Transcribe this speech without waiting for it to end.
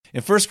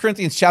In 1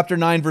 Corinthians chapter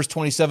 9, verse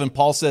 27,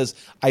 Paul says,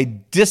 I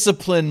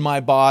discipline my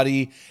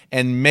body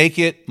and make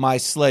it my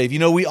slave. You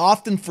know, we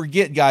often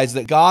forget, guys,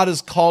 that God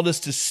has called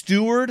us to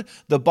steward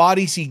the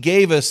bodies he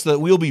gave us so that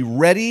we'll be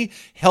ready,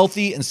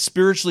 healthy, and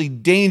spiritually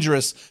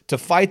dangerous to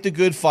fight the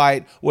good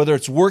fight, whether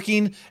it's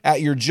working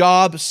at your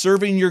job,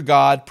 serving your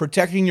God,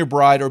 protecting your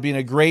bride, or being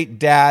a great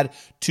dad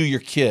to your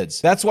kids.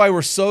 That's why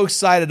we're so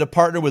excited to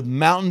partner with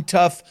Mountain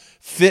Tough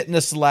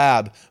Fitness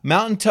Lab.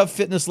 Mountain Tough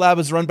Fitness Lab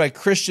is run by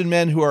Christian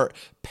men who are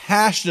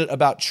passionate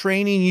about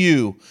training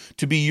you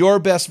to be your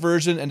best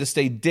version and to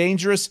stay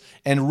dangerous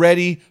and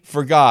ready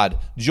for God.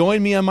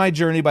 Join me on my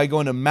journey by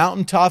going to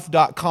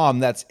mountaintough.com.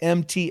 That's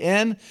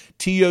MTNTOUGH,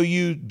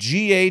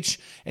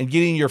 and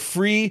getting your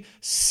free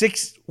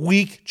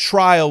 6-week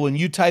trial when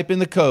you type in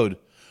the code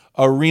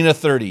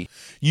ARENA30.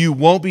 You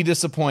won't be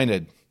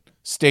disappointed.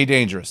 Stay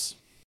dangerous.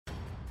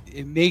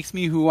 It makes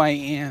me who I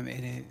am,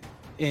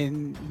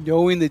 and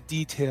knowing the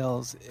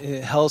details,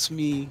 it helps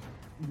me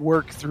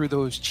work through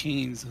those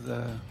chains of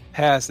the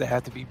past that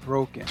have to be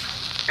broken.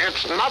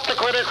 It's not the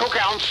critic who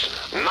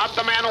counts, not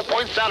the man who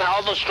points out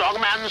how the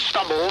strong man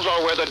stumbles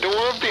or where the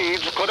doer of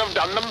deeds could have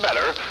done them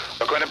better.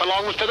 The credit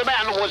belongs to the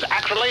man who was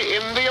actually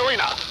in the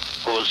arena,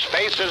 whose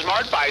face is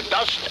marked by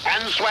dust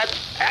and sweat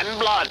and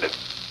blood.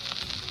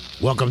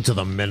 Welcome to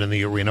the Men in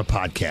the Arena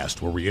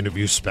podcast, where we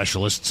interview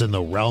specialists in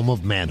the realm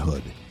of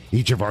manhood.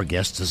 Each of our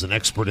guests is an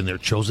expert in their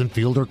chosen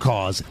field or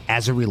cause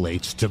as it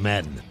relates to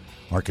men.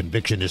 Our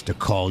conviction is to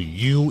call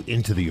you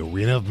into the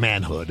arena of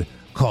manhood,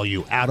 call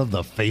you out of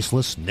the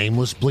faceless,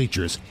 nameless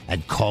bleachers,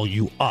 and call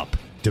you up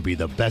to be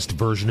the best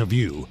version of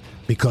you.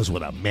 Because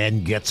when a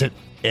man gets it,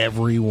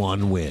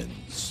 everyone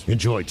wins.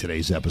 Enjoy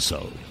today's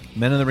episode.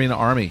 Men in the Arena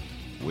Army,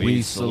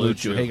 we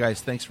salute you. Hey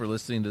guys, thanks for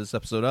listening to this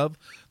episode of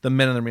the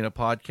Men in the Arena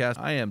podcast.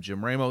 I am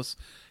Jim Ramos,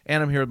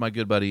 and I'm here with my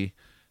good buddy,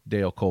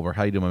 Dale Culver.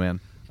 How you doing, my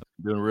man?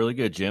 Doing really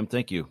good, Jim.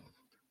 Thank you.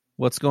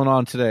 What's going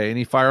on today?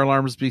 Any fire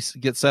alarms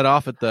get set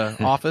off at the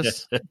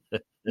office?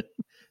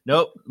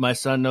 Nope. My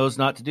son knows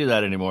not to do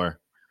that anymore.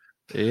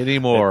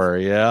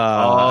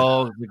 Yeah.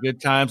 Oh, the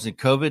good times in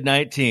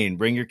COVID-19.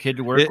 Bring your kid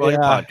to work while you're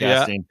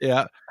podcasting.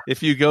 Yeah.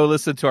 If you go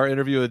listen to our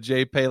interview with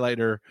Jay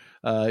Payleitner,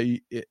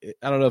 I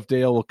don't know if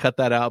Dale will cut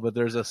that out, but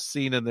there's a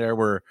scene in there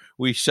where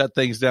we shut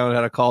things down and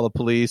had to call the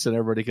police and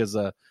everybody because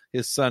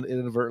his son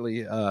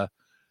inadvertently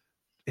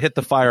hit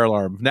the fire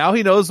alarm. Now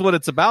he knows what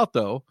it's about,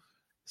 though.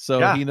 So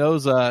yeah. he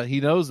knows that.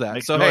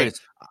 Makes so noise.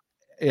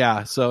 Hey,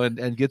 yeah. So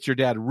and gets your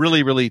dad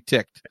really, really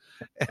ticked,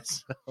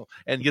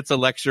 and gets a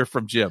lecture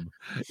from Jim.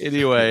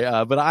 Anyway,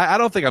 but I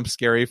don't think I'm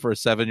scary for a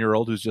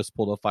 7-year-old who's just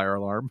pulled a fire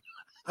alarm.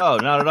 Oh,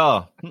 not at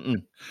all.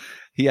 Mm-mm.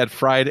 He had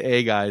fried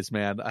egg eyes,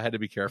 man. I had to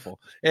be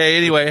careful.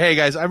 Anyway, hey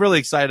guys, I'm really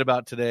excited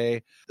about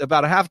today.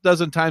 About a half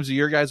dozen times a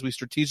year, guys, we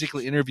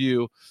strategically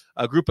interview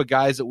a group of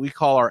guys that we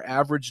call our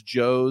average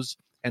Joes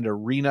and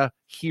arena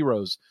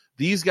heroes.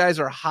 These guys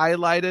are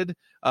highlighted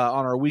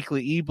on our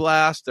weekly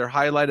e-blast. They're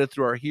highlighted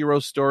through our hero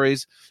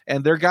stories,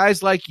 and they're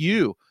guys like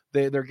you.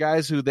 They're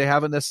guys who they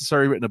haven't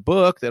necessarily written a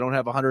book. They don't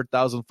have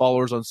 100,000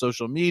 followers on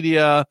social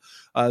media.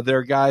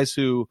 They're guys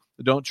who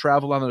don't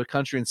travel around the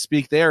country and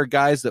speak. They are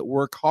guys that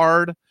work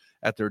hard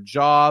at their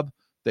job.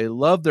 They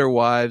love their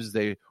wives.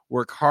 They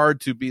work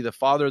hard to be the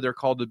father they're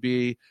called to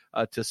be,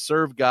 to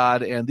serve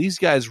God. And these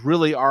guys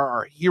really are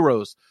our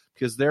heroes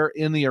because they're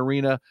in the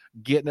arena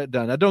getting it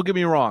done. Now, don't get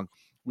me wrong.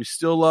 We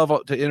still love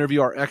to interview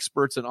our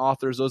experts and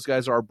authors. Those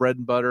guys are our bread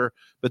and butter.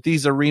 But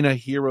these arena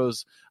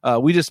heroes,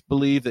 we just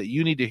believe that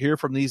you need to hear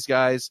from these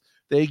guys.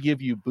 They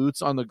give you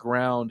boots on the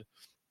ground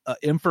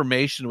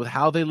information with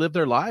how they live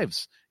their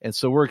lives. And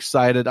so we're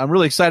excited. I'm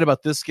really excited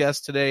about this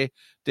guest today,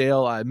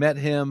 Dale. I met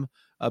him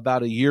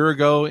about a year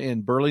ago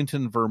in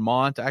Burlington,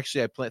 Vermont.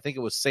 Actually, I think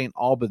it was St.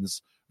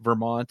 Albans,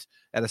 Vermont,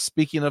 at a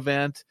speaking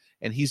event.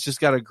 And he's just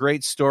got a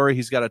great story.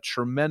 He's got a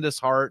tremendous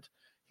heart.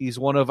 He's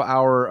one of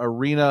our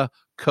arena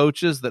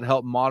coaches that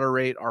help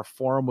moderate our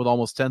forum with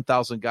almost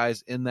 10,000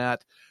 guys in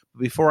that.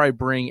 Before I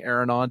bring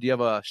Aaron on, do you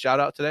have a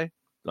shout out today?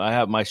 I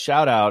have my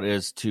shout out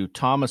is to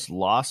Thomas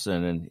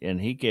Lawson,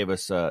 and he gave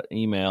us an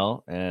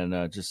email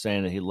and just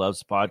saying that he loves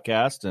the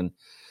podcast, and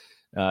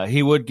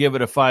he would give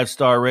it a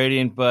 5-star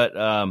rating, but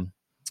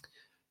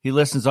he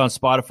listens on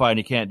Spotify and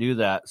he can't do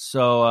that.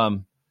 So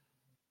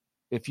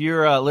if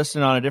you're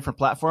listening on a different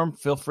platform,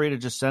 feel free to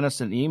just send us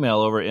an email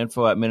over at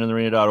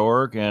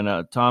info@meninthearena.org.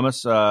 And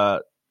Thomas,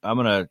 I'm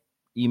going to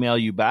email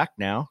you back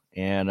now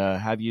and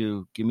have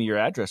you give me your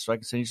address so I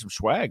can send you some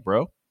swag,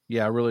 bro.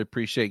 Yeah, I really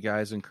appreciate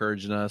guys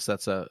encouraging us.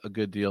 That's a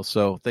good deal.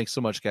 So thanks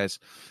so much, guys.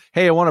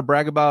 Hey, I want to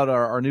brag about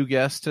our new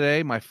guest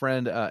today, my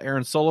friend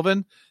Aaron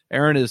Sullivan.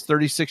 Aaron is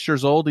 36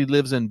 years old. He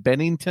lives in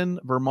Bennington,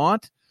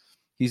 Vermont.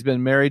 He's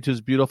been married to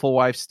his beautiful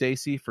wife,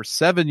 Stacy, for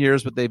 7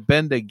 years, but they've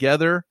been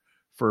together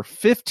for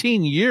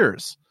 15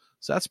 years.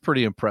 So that's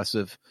pretty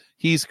impressive.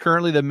 He's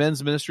currently the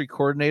men's ministry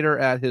coordinator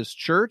at his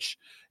church,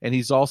 and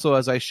he's also,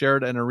 as I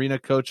shared, an arena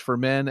coach for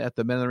men at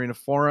the Men in the Arena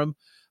Forum.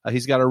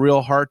 He's got a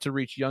real heart to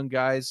reach young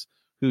guys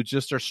who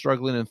just are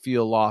struggling and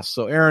feel lost.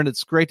 So, Aaron,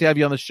 it's great to have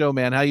you on the show,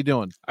 man. How you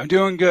doing? I'm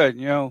doing good.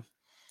 You know,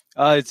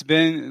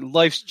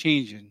 Life's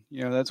changing.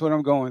 That's what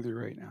I'm going through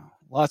right now.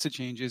 Lots of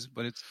changes,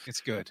 but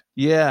it's good.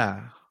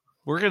 Yeah.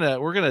 We're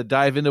gonna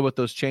dive into what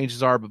those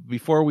changes are, but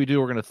before we do,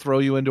 we're gonna throw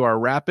you into our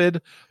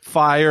rapid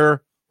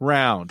fire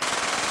round.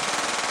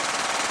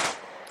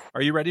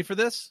 Are you ready for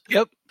this?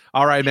 Yep.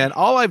 All right, man.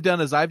 All I've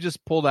done is I've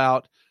just pulled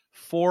out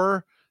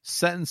 4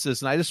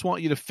 sentences, and I just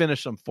want you to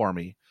finish them for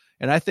me.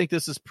 And I think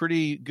this is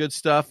pretty good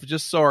stuff,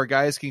 just so our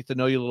guys can get to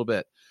know you a little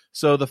bit.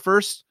 So the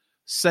first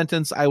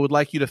sentence I would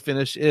like you to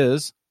finish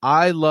is,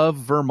 I love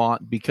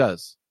Vermont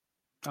because.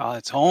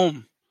 It's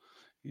home.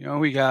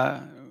 We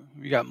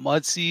got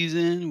mud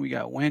season, we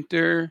got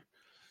winter.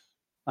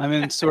 I'm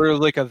in sort of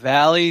like a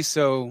valley,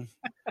 so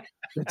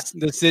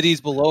the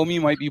cities below me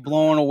might be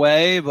blowing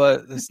away,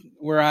 but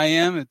where I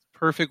am, it's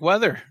perfect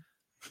weather.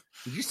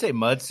 Did you say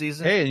mud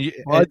season? Hey,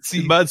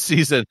 mud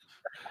season.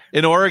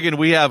 In Oregon,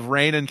 we have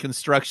rain and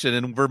construction.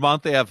 In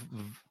Vermont, they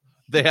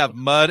have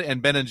mud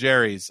and Ben and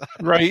Jerry's.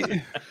 Right?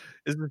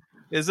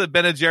 Is it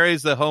Ben and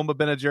Jerry's? The home of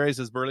Ben and Jerry's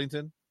is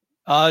Burlington.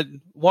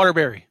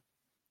 Waterbury,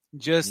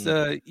 just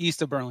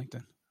east of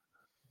Burlington.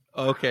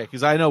 Okay,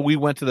 because I know we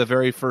went to the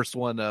very first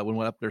one when we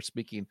went up there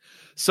speaking.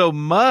 So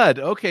mud.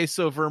 Okay,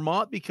 so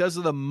Vermont because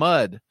of the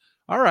mud.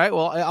 All right,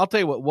 well, I'll tell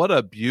you what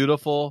a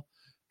beautiful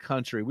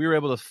country. We were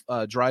able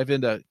to drive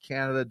into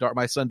Canada.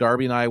 My son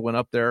Darby and I went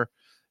up there,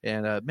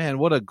 and man,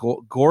 what a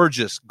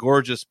gorgeous.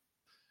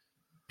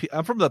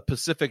 I'm from the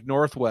Pacific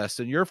Northwest,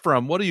 and you're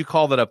from, what do you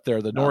call that up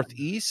there? The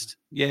Northeast?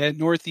 Yeah,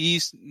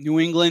 Northeast, New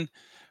England.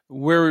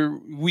 Where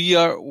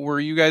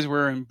you guys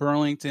were in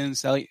Burlington,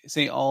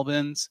 St.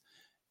 Albans.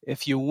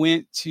 If you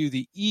went to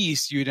the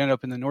east, you'd end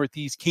up in the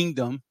Northeast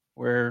Kingdom,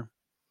 where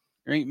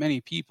there ain't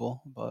many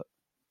people, but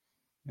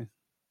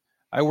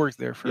I worked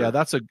there for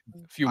that's a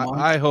few months.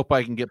 I hope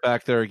I can get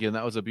back there again.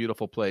 That was a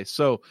beautiful place.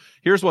 So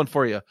here's one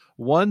for you.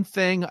 One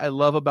thing I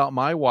love about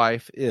my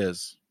wife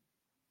is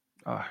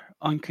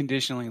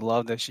unconditionally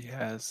love that she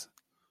has,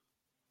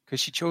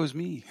 because she chose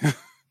me.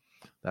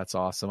 That's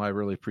awesome. I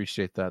really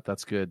appreciate that.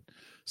 That's good.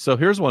 So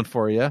here's one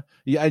for you.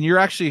 Yeah, and you're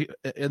actually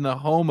in the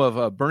home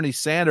of Bernie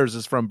Sanders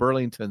is from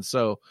Burlington.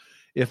 So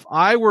if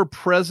I were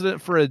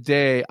president for a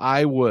day,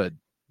 I would.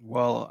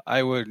 Well,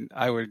 I would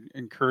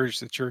encourage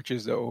the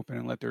churches to open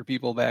and let their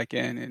people back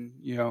in,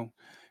 and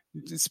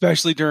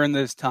especially during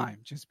this time,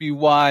 just be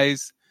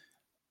wise.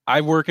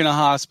 I work in a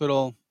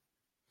hospital.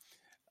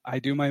 I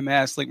do my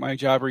mask like my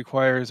job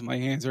requires. My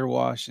hands are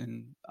washed,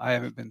 and I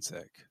haven't been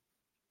sick.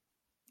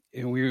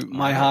 And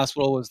my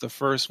hospital was the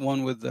first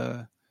one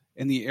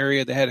in the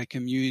area that had a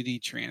community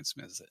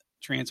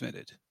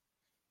transmitted.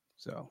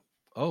 So.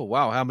 Oh,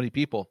 wow. How many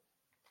people?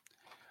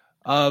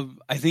 I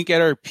think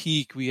at our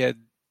peak, we had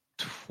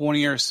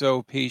 20 or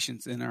so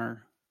patients in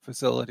our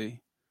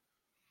facility,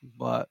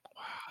 but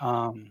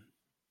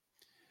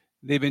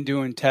they've been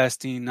doing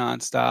testing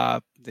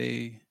nonstop.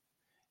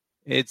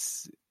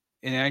 It's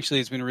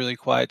been really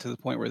quiet to the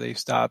point where they've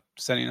stopped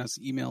sending us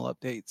email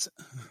updates.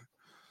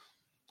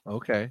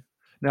 Okay.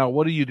 Now,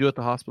 what do you do at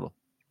the hospital?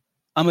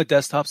 I'm a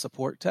desktop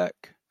support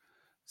tech.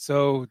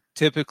 So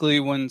typically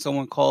when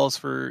someone calls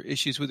for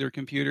issues with their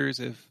computers,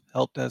 if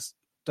help desk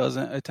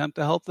doesn't attempt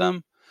to help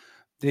them,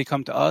 they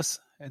come to us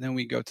and then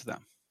we go to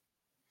them.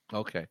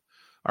 Okay.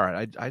 All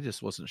right. I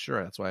just wasn't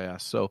sure. That's why I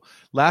asked. So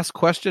last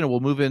question, and we'll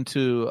move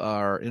into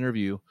our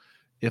interview.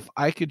 If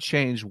I could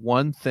change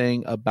one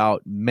thing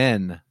about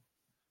men,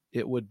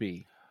 it would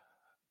be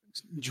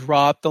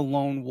drop the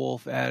lone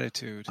wolf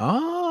attitude.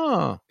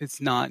 Oh,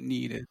 it's not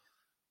needed.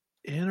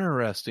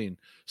 Interesting.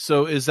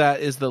 So is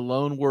the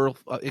lone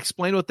wolf,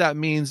 explain what that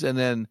means. And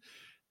then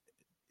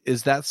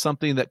is that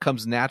something that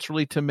comes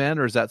naturally to men,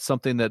 or is that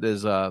something that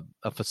is a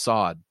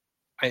facade?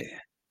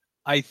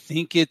 I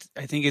think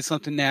it's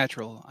something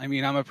natural. I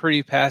mean, I'm a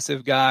pretty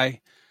passive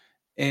guy,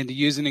 and to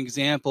use an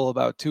example,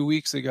 about 2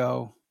 weeks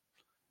ago,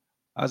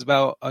 I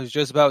was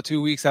just about 2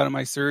 weeks out of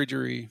my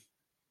surgery,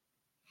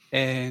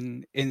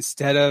 and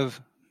instead of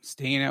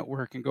staying at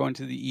work and going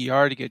to the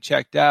ER to get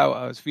checked out,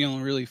 I was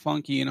feeling really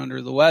funky and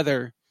under the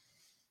weather.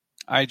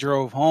 I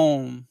drove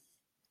home,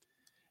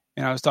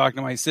 and I was talking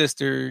to my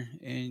sister,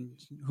 and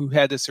who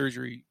had the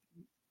surgery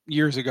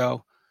years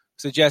ago,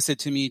 suggested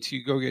to me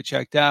to go get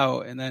checked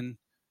out, and then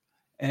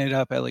ended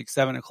up at like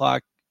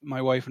 7:00.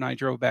 My wife and I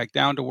drove back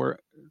down to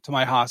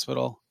my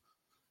hospital.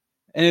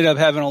 Ended up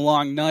having a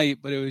long night,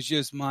 but it was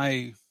just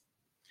my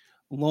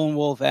lone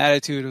wolf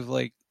attitude of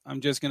like,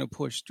 I'm just going to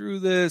push through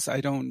this. I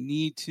don't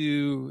need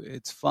to.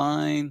 It's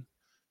fine.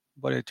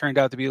 But it turned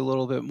out to be a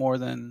little bit more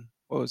than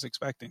what I was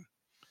expecting.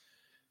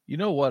 You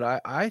know what?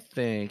 I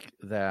think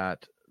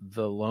that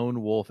the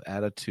lone wolf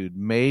attitude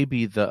may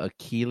be the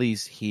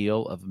Achilles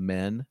heel of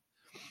men.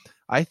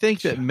 I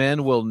think that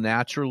men will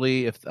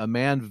naturally, if a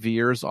man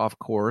veers off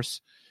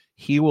course,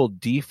 he will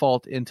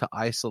default into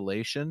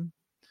isolation.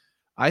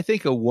 I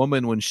think a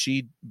woman, when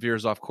she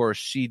veers off course,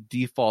 she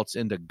defaults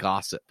into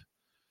gossip.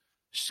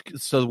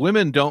 So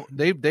women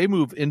they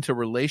move into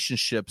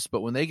relationships,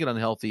 but when they get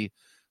unhealthy,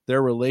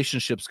 their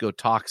relationships go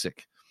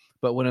toxic.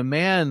 But when a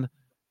man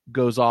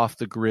goes off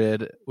the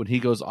grid, when he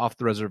goes off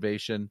the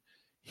reservation,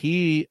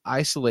 he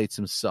isolates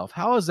himself.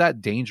 How is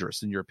that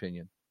dangerous in your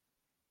opinion?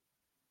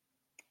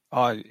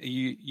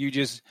 You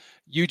just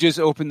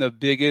open the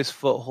biggest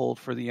foothold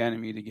for the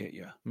enemy to get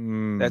you.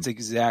 That's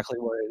exactly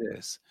what it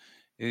is.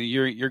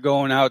 You're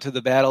going out to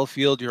the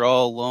battlefield. You're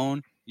all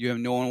alone. You have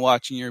no one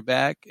watching your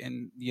back,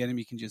 and the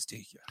enemy can just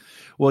take you.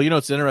 Well,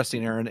 it's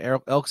interesting, Aaron.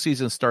 Elk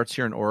season starts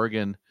here in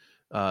Oregon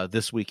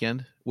this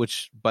weekend,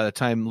 which by the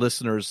time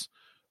listeners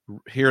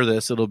hear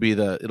this, it'll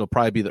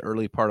probably be the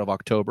early part of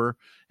October.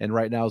 And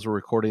right now, as we're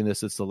recording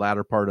this, it's the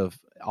latter part of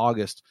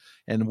August.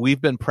 And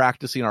we've been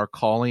practicing our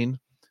calling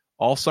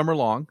all summer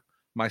long.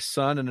 My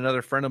son and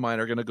another friend of mine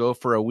are going to go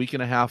for a week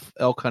and a half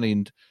elk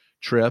hunting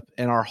trip.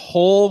 And our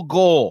whole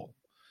goal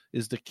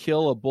is to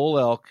kill a bull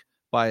elk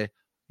by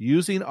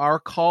using our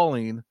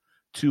calling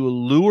to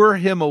lure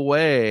him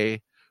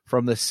away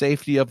from the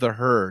safety of the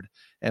herd.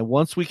 And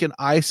once we can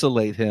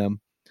isolate him,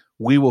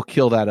 we will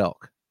kill that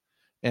elk.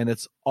 And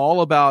it's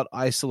all about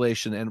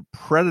isolation, and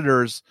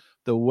predators,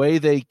 the way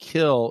they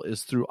kill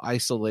is through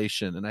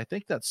isolation. And I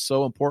think that's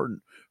so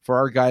important for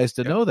our guys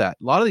to know that.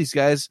 A lot of these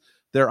guys,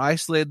 they're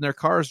isolated in their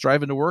cars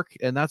driving to work,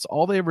 and that's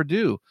all they ever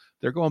do.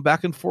 They're going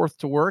back and forth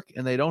to work,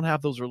 and they don't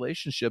have those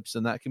relationships,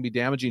 and that can be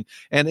damaging.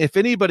 And if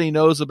anybody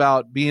knows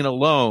about being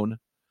alone,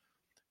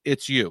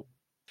 it's you.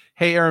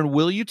 Hey, Aaron,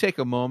 will you take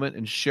a moment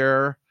and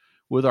share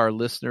with our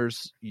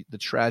listeners the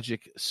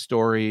tragic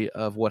story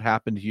of what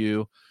happened to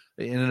you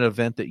in an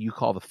event that you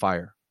call the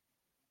fire?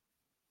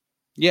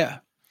 Yeah.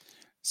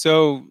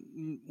 So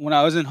when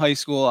I was in high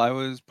school, I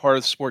was part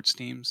of sports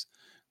teams.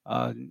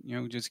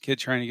 Just a kid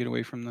trying to get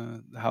away from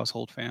the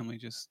household family,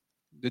 just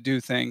to do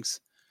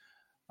things.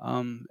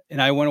 And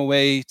I went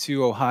away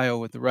to Ohio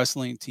with the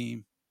wrestling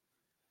team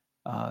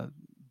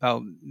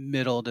about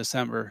middle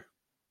December,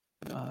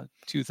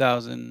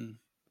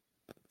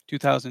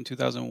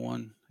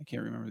 2001. I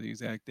can't remember the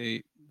exact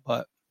date,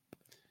 but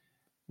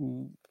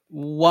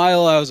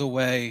while I was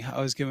away,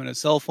 I was given a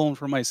cell phone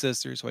from my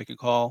sister so I could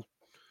call.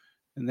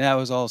 And that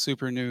was all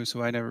super new,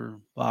 so I never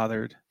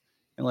bothered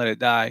and let it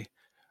die.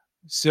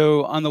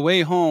 So on the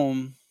way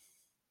home,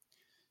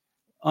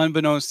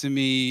 unbeknownst to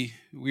me,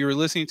 we were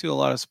listening to a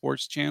lot of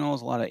sports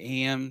channels, a lot of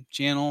AM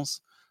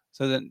channels,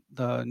 so that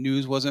the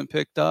news wasn't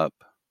picked up.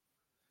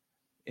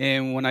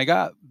 And when I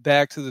got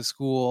back to the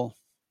school,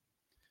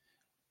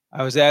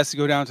 I was asked to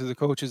go down to the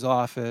coach's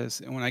office.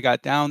 And when I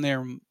got down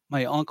there,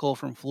 my uncle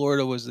from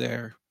Florida was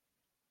there.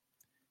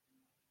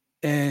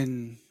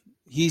 And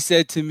he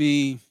said to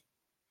me,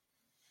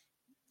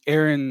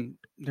 Aaron,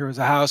 there was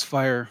a house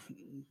fire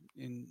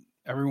and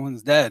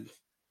everyone's dead.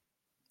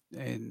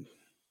 And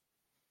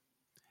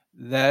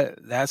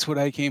that's what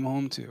I came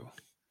home to.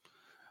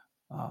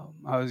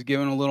 I was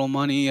given a little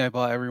money. I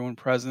bought everyone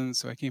presents.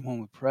 So I came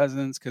home with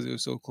presents because it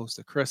was so close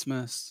to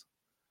Christmas.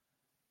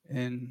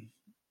 And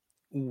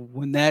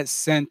when that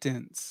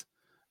sentence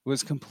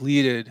was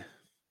completed,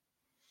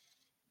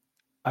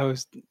 I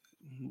was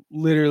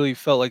literally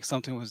felt like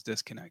something was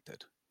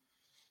disconnected.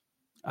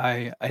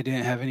 I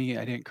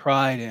didn't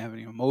cry. I didn't have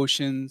any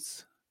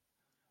emotions.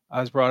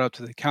 I was brought up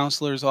to the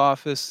counselor's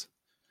office.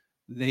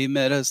 They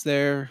met us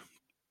there.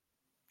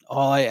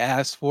 All I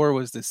asked for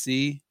was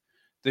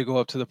to go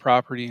up to the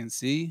property and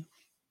see.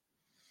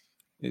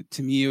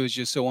 To me, it was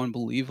just so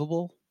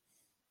unbelievable.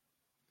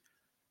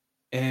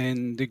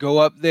 And to go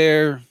up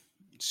there,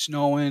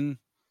 snowing,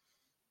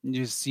 and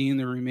just seeing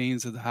the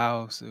remains of the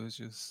house, it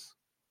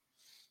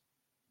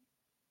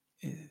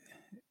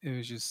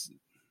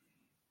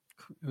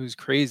was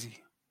crazy.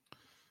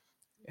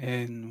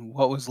 And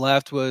what was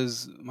left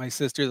was my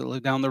sister that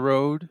lived down the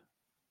road,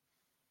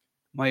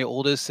 my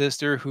oldest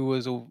sister who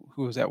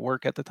was at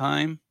work at the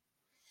time,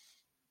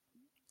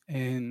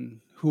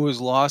 and who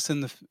was lost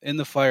in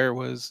the fire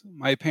was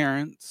my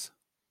parents,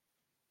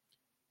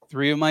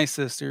 3 of my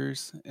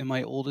sisters, and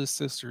my oldest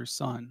sister's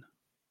son,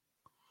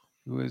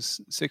 who was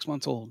 6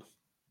 months old.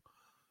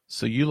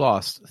 So you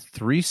lost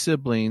 3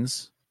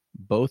 siblings,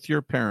 both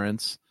your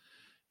parents.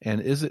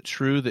 And is it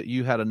true that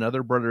you had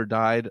another brother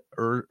died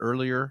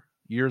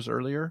years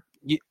earlier?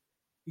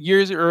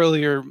 Years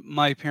earlier,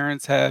 my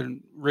parents had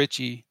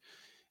Richie,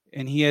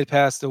 and he had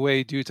passed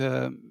away due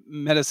to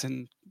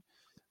medicine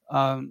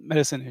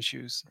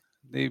issues.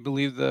 They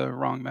believed the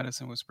wrong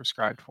medicine was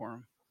prescribed for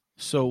him.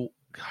 So,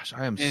 gosh,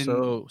 I am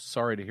so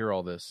sorry to hear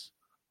all this.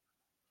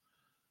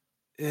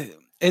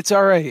 It's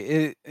all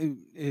right.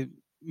 It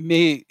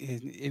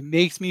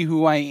makes me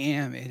who I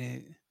am,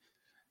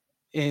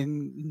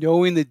 and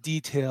knowing the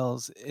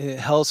details, it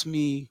helps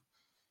me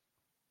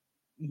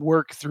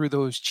work through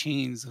those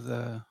chains of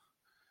the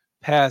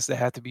past that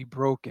had to be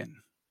broken.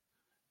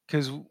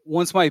 Because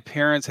once my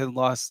parents had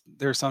lost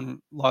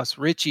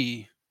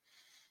Richie,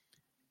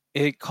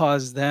 it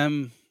caused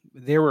them,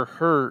 they were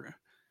hurt,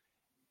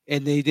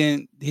 and they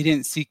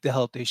didn't seek the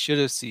help they should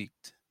have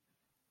sought.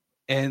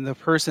 And the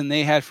person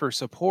they had for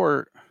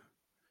support,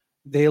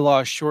 they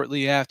lost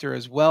shortly after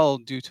as well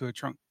due to a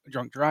drunk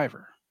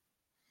driver.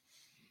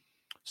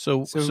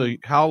 So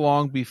how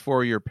long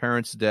before your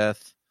parents'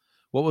 death?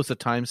 What was the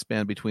time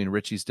span between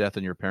Richie's death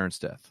and your parents'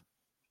 death?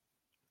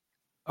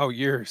 Oh,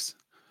 years.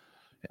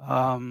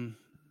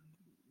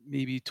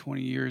 Maybe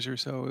 20 years or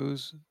so.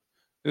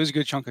 It was a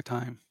good chunk of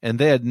time. And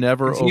they had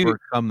never Continue-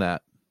 overcome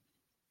that.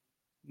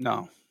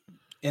 No.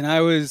 And I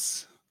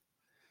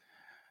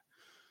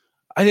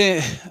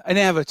didn't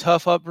have a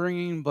tough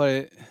upbringing,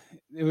 but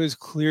it was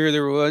clear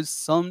there was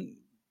some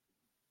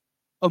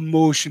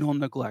emotional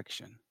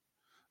neglection.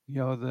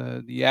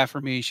 The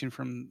affirmation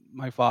from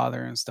my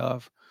father and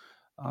stuff.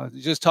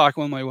 Just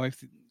talking with my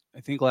wife, I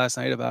think last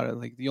night about it.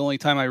 Like, the only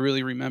time I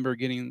really remember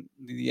getting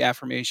the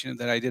affirmation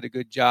that I did a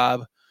good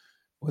job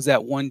was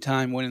that one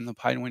time winning the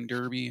Pinewind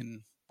Derby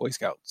and Boy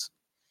Scouts.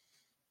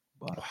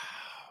 But, Wow.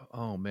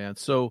 Oh man.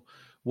 So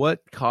what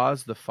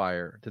caused the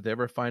fire? Did they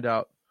ever find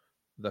out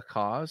the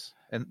cause?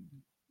 And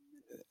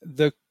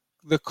the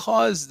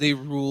cause, they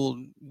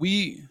ruled,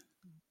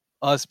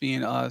 us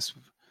being us,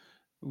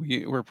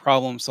 we were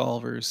problem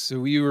solvers, so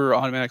we were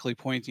automatically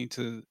pointing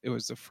to it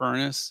was the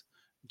furnace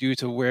due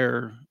to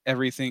where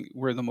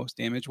the most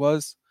damage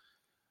was.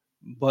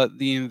 But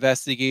the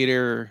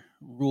investigator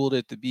ruled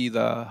it to be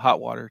the hot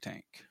water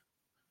tank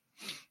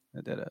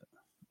that did it.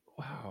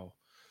 wow.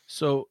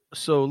 So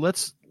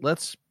let's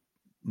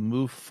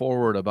move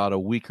forward about a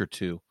week or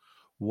two.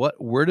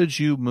 Where did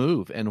you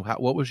move, and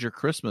what was your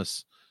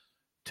Christmas?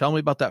 Tell me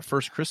about that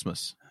first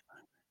Christmas.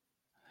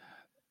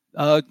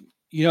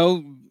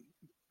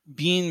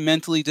 Being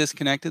mentally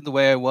disconnected the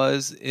way I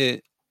was,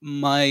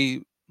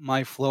 my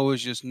flow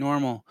was just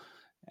normal.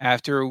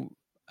 After,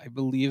 I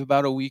believe,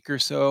 about a week or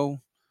so,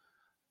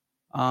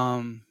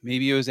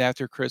 maybe it was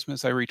after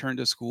Christmas, I returned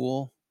to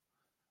school.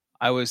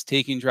 I was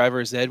taking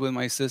driver's ed with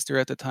my sister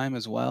at the time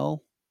as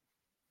well.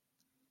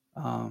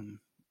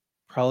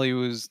 Probably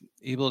was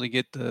able to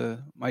get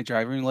my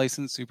driving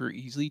license super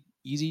easy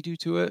due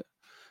to it.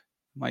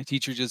 My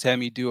teacher just had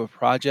me do a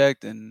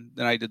project, and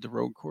then I did the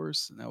road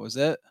course, and that was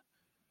it.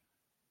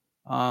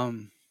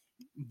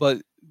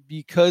 But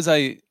because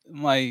I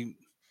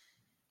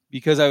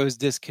was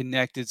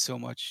disconnected so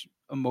much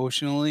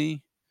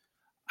emotionally,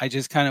 I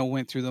just kind of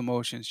went through the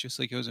motions, just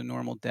like it was a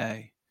normal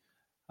day.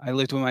 I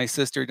lived with my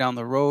sister down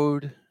the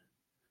road.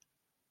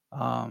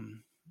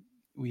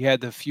 We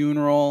had the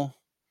funeral.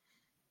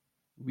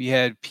 We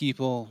had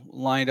people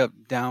lined up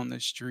down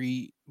the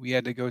street. We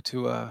had to go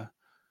to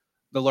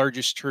the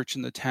largest church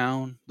in the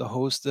town to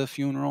host the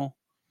funeral.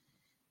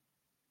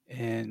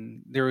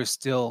 And there was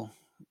still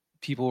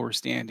people were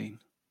standing.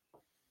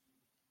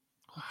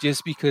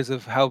 Just because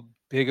of how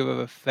big of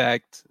an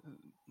effect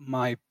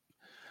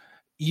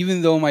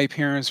even though my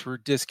parents were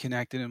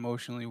disconnected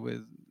emotionally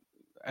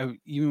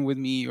even with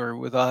me or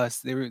with us,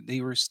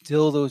 they were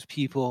still those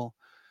people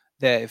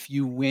that if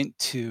you went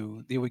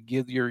to, they would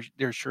give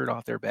their shirt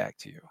off their back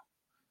to you.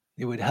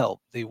 They would help.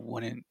 They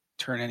wouldn't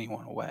turn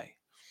anyone away.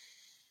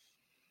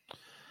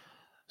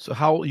 So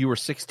how you were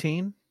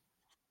 16?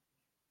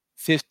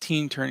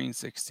 15 turning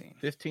 16.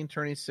 15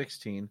 turning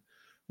 16.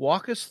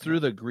 Walk us through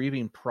the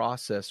grieving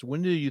process.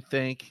 When do you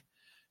think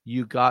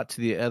you got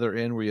to the other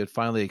end where you had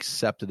finally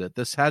accepted it?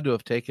 This had to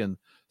have taken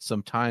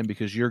some time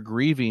because you're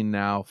grieving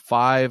now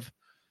 5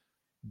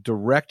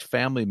 direct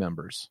family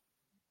members.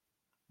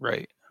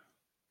 Right.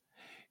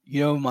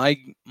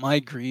 My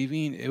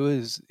grieving, it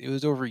was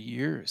over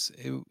years.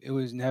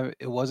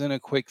 It wasn't a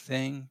quick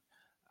thing.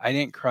 I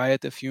didn't cry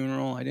at the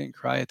funeral. I didn't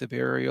cry at the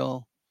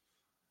burial.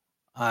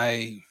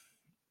 I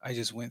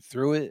just went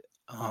through it.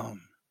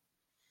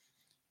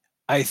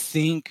 I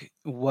think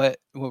what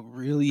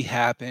really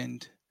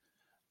happened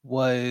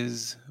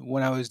was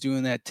when I was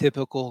doing that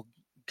typical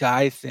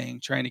guy thing,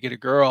 trying to get a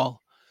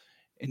girl,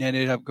 and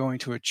ended up going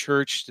to a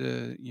church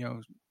to,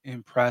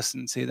 impress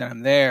and say that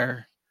I'm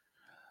there,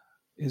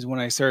 is when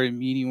I started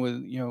meeting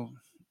with,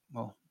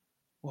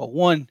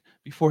 one,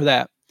 before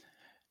that,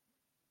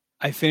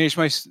 I finished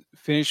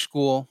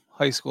school,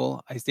 high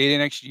school. I stayed the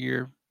next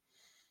year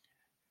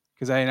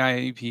because I had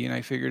an IEP and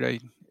I figured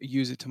I'd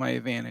use it to my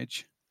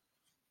advantage,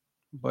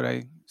 but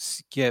I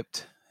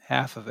skipped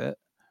half of it.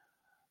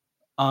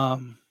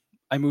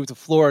 I moved to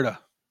Florida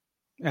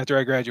after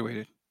I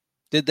graduated.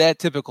 Did that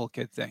typical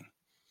kid thing.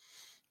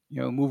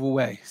 Move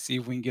away, see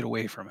if we can get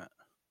away from it.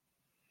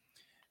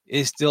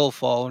 It still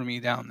followed me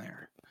down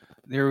there.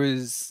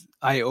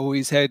 I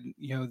always had,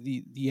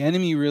 the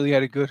enemy really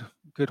had a good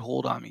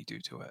hold on me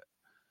due to it.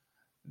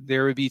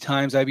 There would be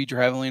times I'd be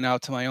traveling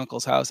out to my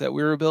uncle's house that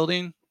we were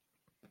building.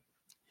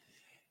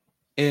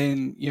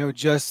 And,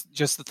 just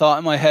the thought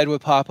in my head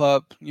would pop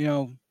up,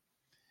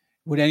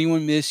 would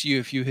anyone miss you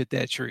if you hit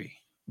that tree?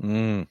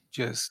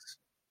 Just,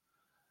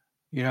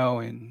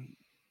 and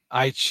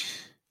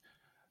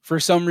for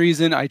some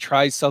reason, I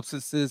tried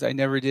substances. I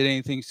never did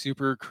anything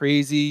super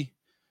crazy,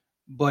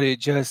 but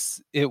it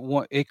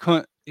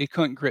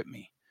couldn't grip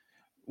me,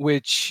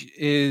 which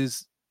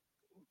is,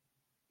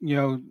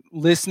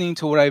 listening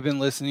to what I've been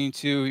listening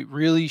to, it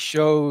really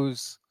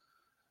shows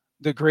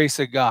the grace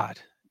of God.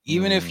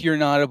 Even if you're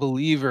not a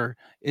believer,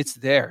 it's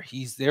there.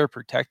 He's there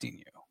protecting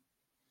you.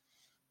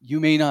 You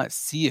may not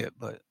see it,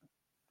 but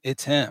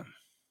it's him.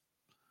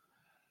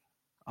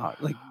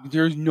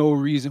 There's no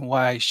reason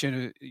why I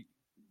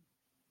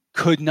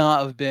could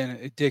not have been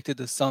addicted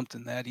to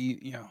something that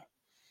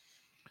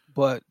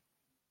but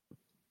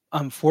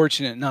I'm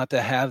fortunate not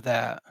to have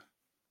that,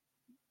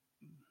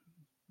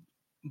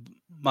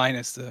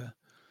 minus the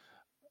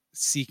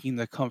seeking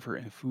the comfort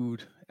in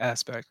food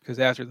aspect, because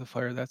after the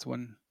fire, that's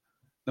when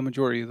the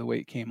majority of the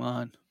weight came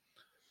on.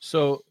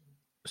 So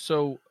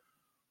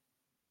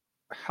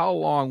how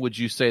long would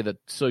you say that?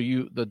 So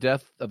the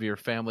death of your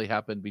family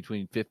happened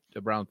between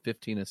around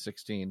 15 and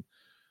 16.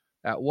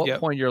 At what Yep.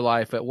 point in your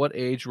life, at what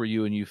age were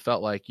you, and you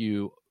felt like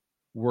you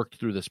worked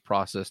through this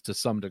process to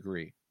some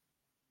degree?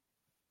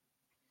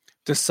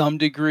 To some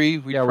degree,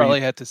 we Yeah,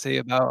 probably had to say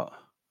about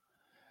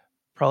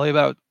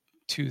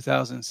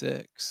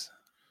 2006,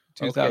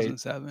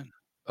 2007,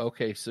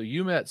 Okay, so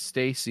you met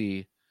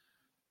Stacy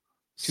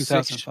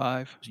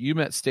 2005. You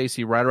met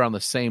Stacy right around the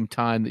same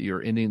time that you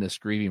were ending this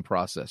grieving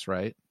process,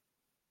 right?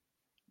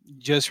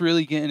 Just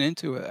really getting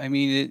into it. I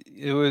mean,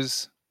 it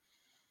was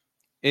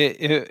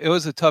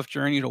a tough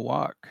journey to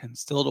walk, and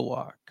still to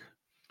walk.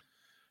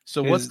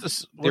 So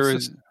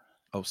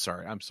oh,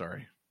 sorry. I'm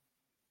sorry.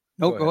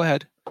 No, go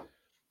ahead.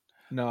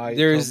 No,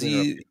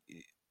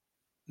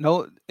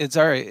 It's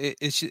all right.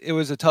 It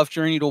was a tough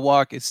journey to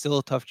walk. It's still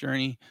a tough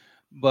journey,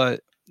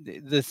 but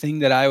the thing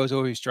that I was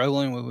always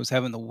struggling with was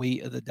having the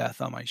weight of the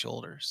death on my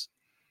shoulders.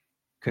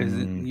 Because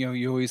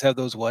you always have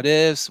those what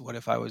ifs. What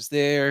if I was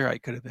there? I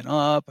could have been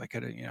up. I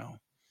could have,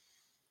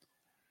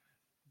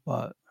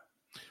 But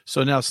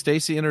so now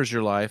Stacy enters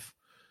your life.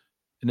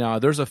 Now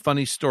there's a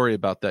funny story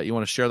about that. You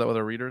want to share that with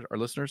our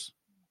listeners?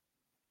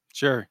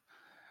 Sure.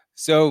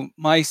 So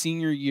my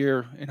senior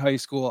year in high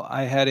school,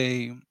 I had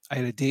a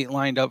date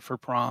lined up for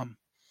prom.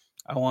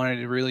 I wanted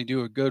to really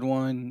do a good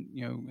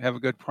one, have a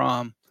good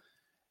prom,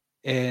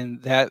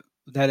 and that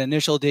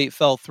initial date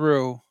fell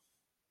through.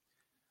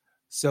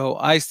 So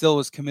I still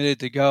was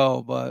committed to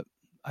go, but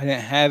I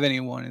didn't have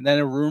anyone. And then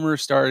a rumor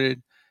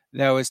started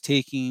that I was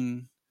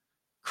taking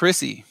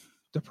Chrissy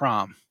to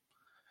prom.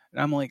 And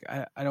I'm like,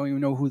 I don't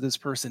even know who this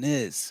person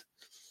is.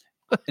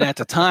 And at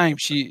the time,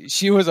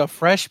 she was a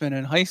freshman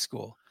in high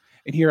school.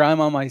 And here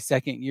I'm on my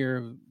second year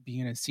of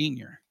being a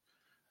senior.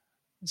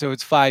 So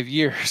it's 5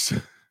 years.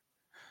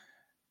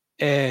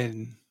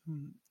 And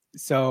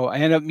so I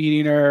ended up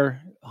meeting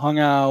her, hung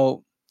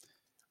out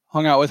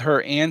with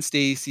her and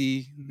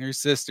Stacy, their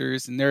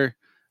sisters, and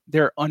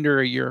they're under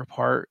a year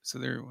apart, so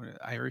they're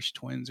Irish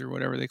twins or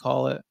whatever they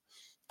call it.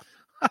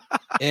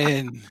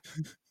 And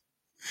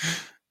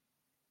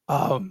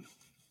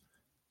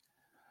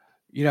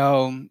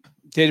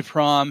did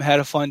prom, had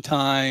a fun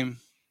time,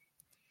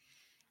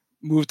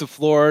 moved to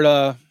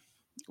Florida.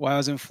 While I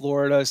was in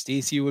Florida,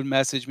 Stacy would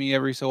message me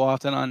every so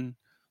often on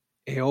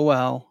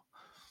AOL.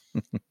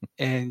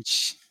 And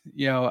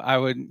I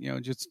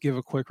would just give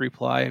a quick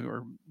reply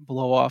or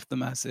blow off the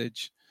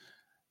message.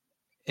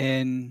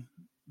 And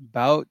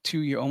about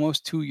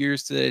almost 2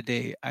 years to the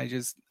day, I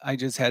just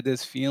had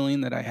this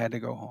feeling that I had to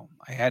go home.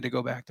 I had to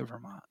go back to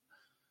Vermont.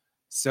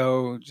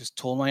 So just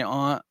told my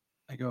aunt,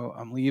 I go,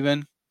 I'm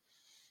leaving.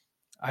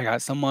 I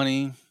got some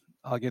money.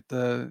 I'll get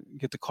the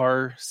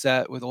car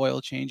set with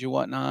oil change and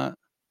whatnot.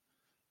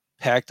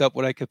 Packed up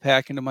what I could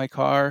pack into my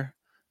car,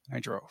 and I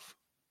drove.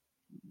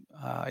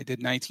 I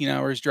did 19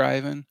 hours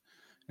driving,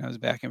 and I was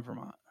back in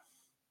Vermont.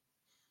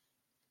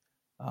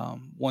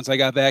 Once I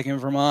got back in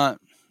Vermont,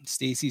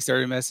 Stacy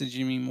started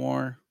messaging me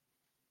more,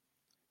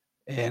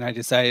 and I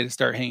decided to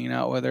start hanging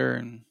out with her,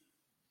 and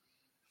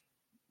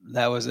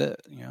that was it.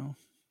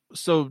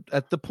 So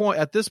at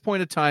this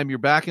point in time, you're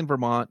back in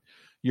Vermont.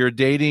 You're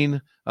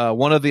dating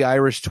one of the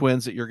Irish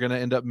twins that you're going to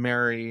end up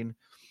marrying.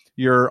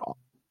 You're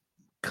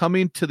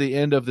coming to the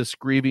end of this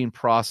grieving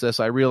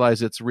process. I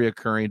realize it's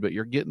reoccurring, but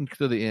you're getting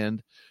to the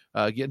end,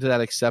 getting to that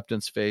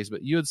acceptance phase.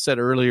 But you had said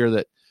earlier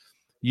that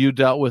you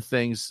dealt with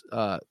things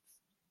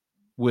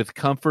with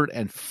comfort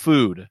and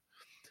food.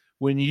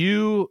 When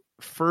you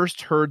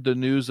first heard the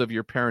news of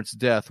your parents'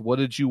 death, what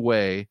did you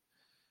weigh?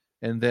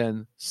 And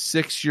then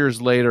 6 years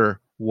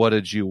later, what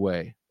did you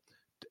weigh?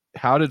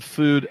 How did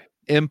food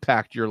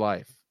impact your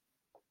life?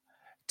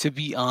 To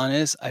be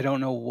honest, I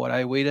don't know what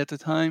I weighed at the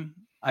time.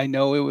 I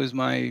know it was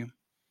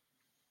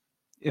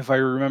if I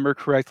remember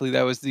correctly,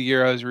 that was the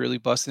year I was really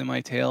busting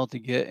my tail to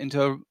get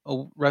into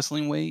a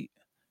wrestling weight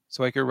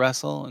so I could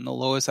wrestle. And the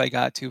lowest I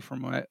got to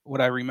from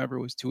what I remember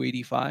was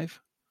 285.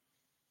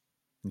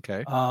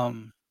 Okay.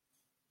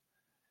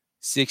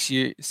 6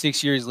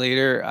 years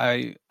later,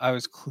 I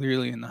was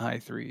clearly in the high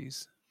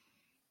threes.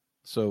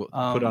 So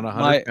put on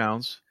 100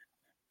 pounds.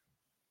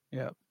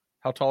 Yeah.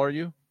 How tall are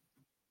you?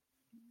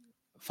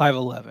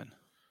 5'11".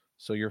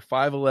 So you're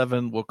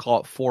 5'11". We'll call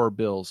it 4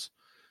 bills.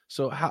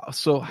 So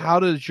how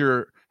did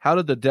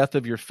the death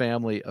of your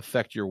family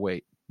affect your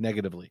weight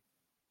negatively?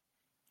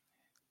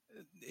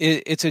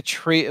 It's a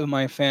trait of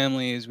my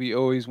family is we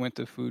always went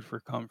to food for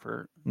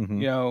comfort.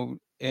 Mm-hmm.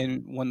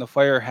 And when the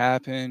fire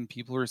happened,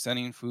 people were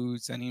sending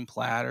food, sending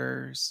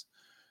platters.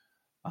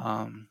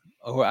 I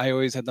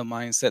always had the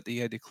mindset that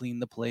you had to clean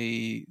the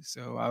plate.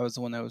 So I was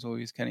the one that was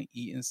always kind of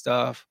eating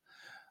stuff.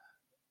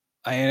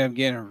 I ended up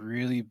getting a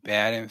really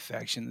bad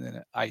infection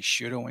that I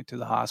should have went to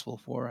the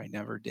hospital for. I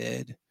never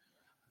did.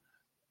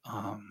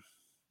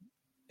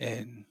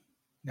 And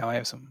Now I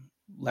have some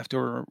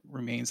leftover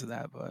remains of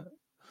that, but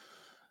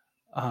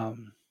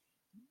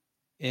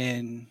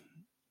and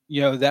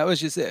that was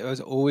just it. It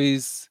was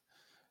always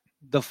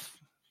the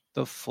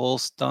full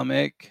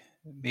stomach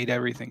made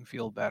everything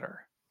feel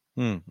better.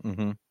 Mm-hmm.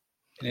 And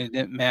it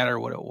didn't matter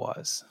what it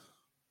was.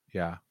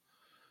 Yeah.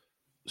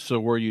 So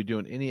were you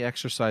doing any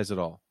exercise at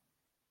all?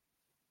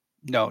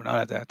 No, not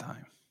at that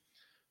time.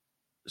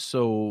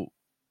 So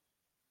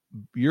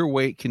your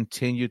weight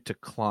continued to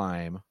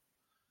climb.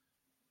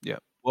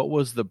 Yep. What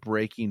was the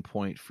breaking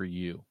point for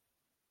you?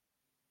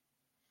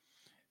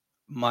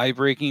 My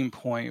breaking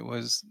point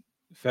was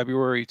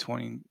February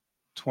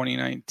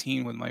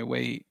 2019 with my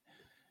weight,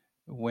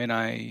 when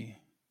I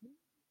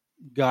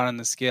got on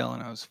the scale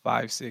and I was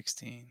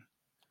 516.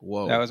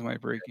 Whoa. That was my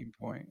breaking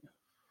point.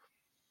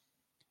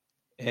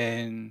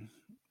 And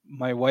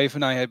my wife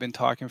and I had been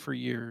talking for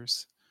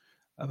years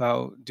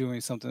about doing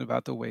something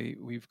about the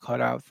weight. We've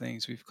cut out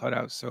things. We've cut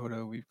out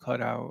soda. We've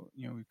cut out,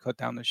 we've cut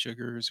down the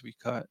sugars. We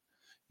cut,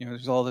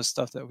 there's all this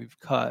stuff that we've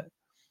cut.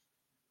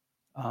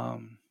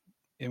 And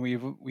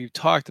we've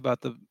talked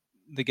about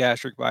the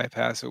gastric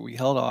bypass, but we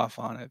held off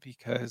on it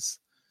because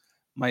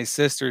my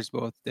sisters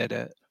both did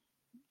it.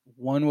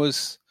 One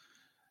was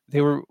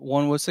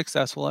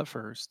successful at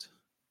first,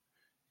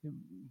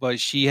 but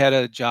she had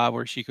a job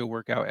where she could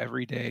work out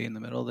every day in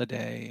the middle of the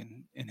day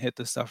and hit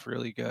the stuff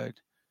really good.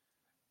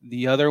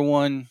 The other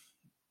one,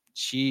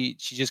 she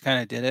just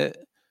kind of did it,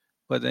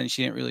 but then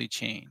she didn't really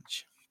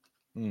change.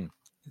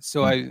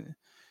 So I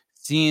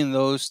seeing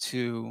those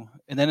two,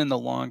 and then in the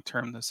long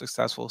term, the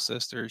successful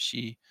sister,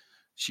 she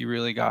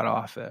really got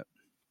off it.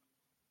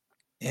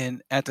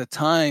 And at the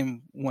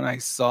time when I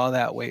saw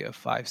that weight of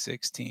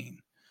 516,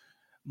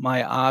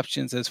 my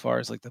options as far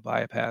as like the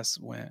bypass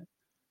went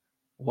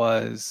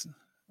was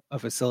a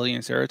facility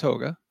in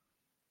Saratoga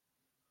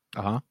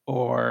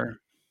or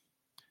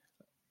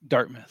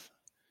Dartmouth.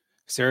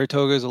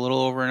 Saratoga is a little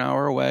over an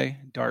hour away.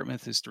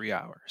 Dartmouth is 3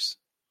 hours.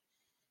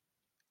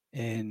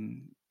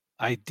 And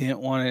I didn't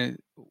want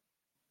to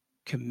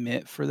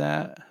commit for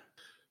that.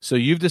 So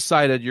you've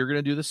decided you're going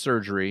to do the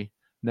surgery.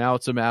 Now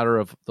it's a matter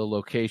of the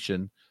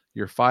location.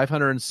 You're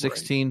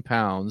 516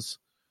 pounds.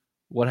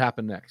 What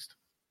happened next?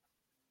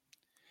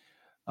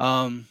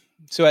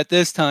 So at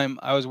this time,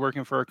 I was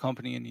working for a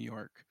company in New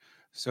York.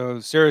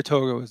 So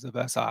Saratoga was the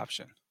best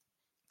option.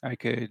 I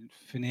could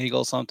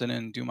finagle something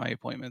and do my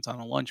appointments on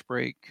a lunch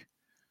break.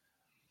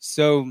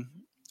 So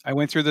I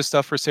went through the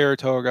stuff for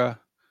Saratoga.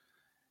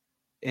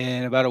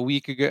 And about a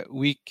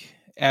week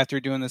after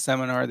doing the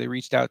seminar, they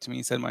reached out to me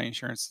and said my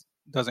insurance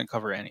doesn't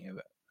cover any of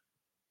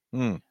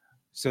it.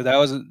 So that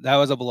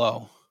was a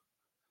blow.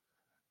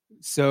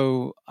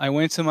 So I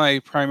went to my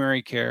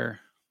primary care,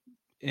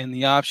 and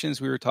the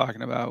options we were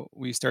talking about,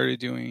 we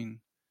started me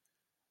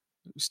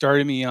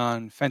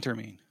on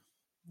phentermine,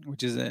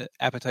 which is an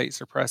appetite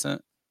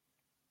suppressant.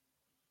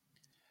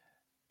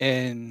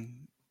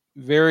 And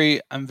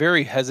I'm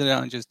very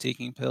hesitant on just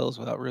taking pills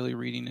without really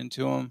reading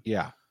into them.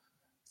 Yeah.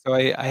 So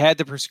I had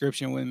the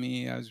prescription with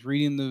me. I was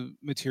reading the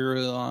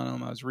material on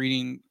them. I was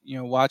reading,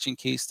 watching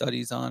case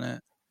studies on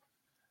it.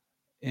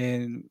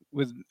 And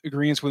with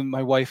agreements with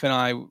my wife and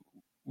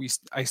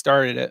I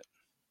started it,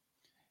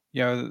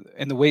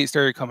 and the weight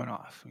started coming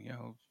off.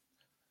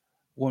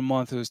 1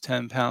 month it was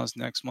 10 pounds.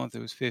 Next month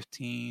it was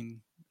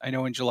 15. I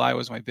know in July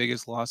was my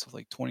biggest loss of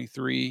like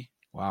 23.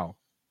 Wow.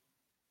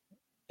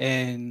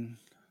 And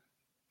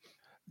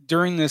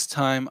during this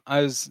time,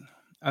 I was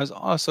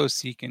also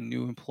seeking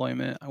new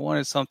employment. I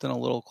wanted something a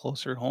little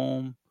closer to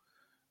home,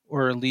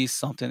 or at least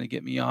something to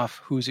get me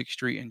off Hoosick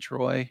Street in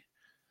Troy.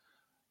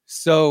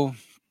 So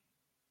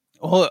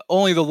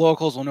only the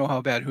locals will know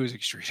how bad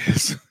Hoosick Street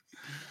is.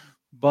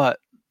 But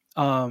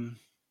one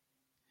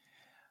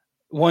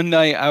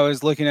night I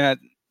was looking at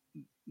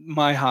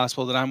my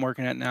hospital that I'm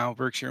working at now,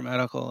 Berkshire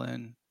Medical,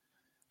 and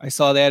I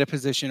saw they had a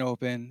position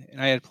open,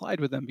 and I had applied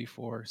with them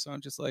before. So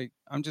I'm just going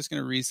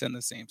to resend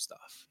the same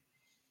stuff.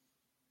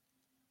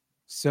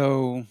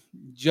 So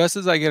just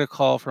as I get a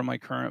call from my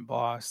current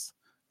boss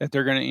that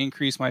they're going to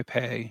increase my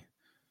pay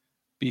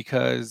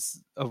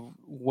because of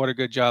what a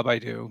good job I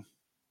do,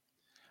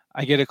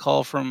 I get a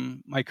call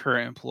from my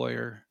current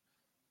employer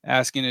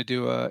asking to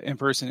do a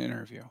in-person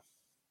interview.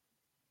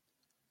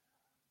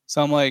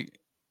 So I'm like,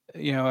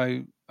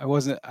 I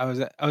was in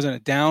a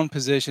down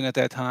position at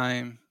that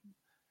time.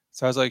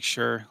 So I was like,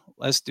 sure,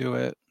 let's do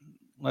it.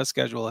 Let's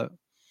schedule it.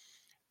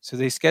 So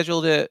they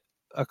scheduled it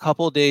a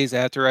couple of days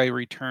after I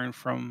returned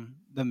from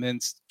the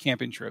men's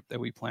camping trip that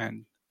we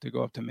planned to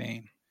go up to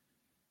Maine,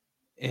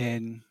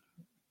 and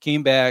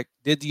came back,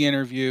 did the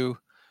interview,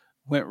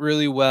 went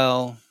really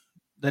well.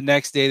 The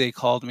next day they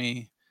called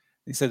me.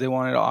 They said they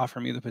wanted to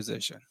offer me the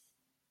position.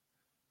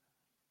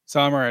 So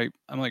I'm all right.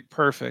 I'm like,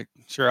 perfect.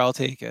 Sure, I'll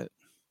take it.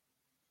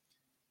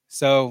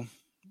 So,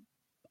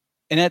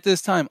 and at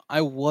this time,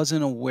 I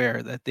wasn't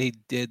aware that they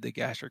did the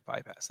gastric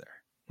bypass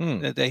there,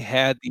 that they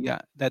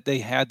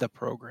had the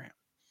program.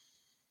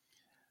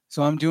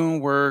 So I'm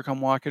doing work.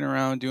 I'm walking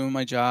around doing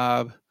my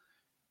job,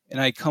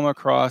 and I come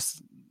across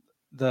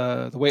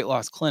the weight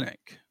loss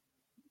clinic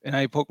And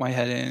I poke my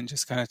head in,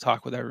 just kind of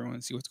talk with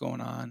everyone, see what's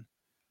going on,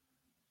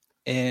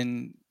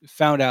 and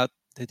found out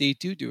that they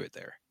do it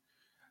there.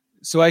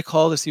 So I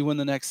call to see when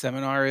the next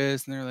seminar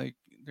is, and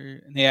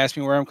they ask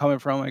me where I'm coming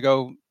from. I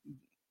go,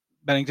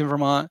 Bennington,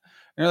 Vermont.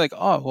 And they're like,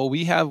 oh, well,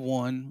 we have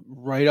one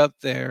right up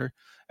there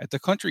at the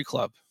country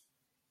club,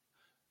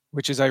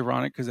 which is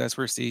ironic because that's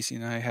where Stacy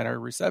and I had our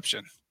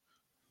reception.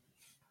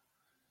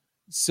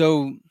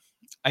 So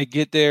I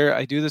get there,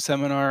 I do the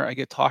seminar, I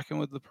get talking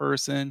with the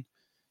person.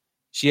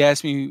 She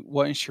asked me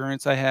what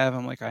insurance I have.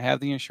 I'm like, I have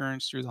the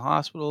insurance through the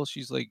hospital.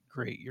 She's like,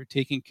 great, you're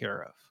taken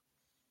care of.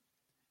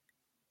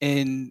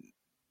 And,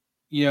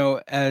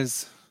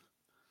 as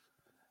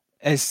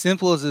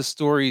simple as this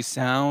story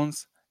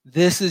sounds,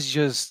 this is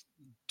just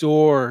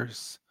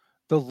doors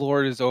the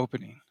Lord is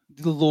opening.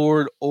 The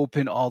Lord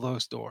opened all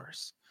those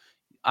doors.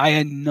 I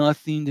had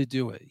nothing to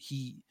do with it.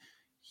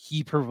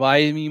 He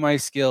provided me my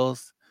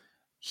skills.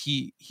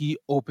 He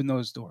opened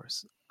those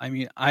doors. I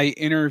mean, I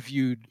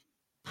interviewed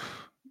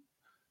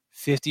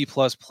 50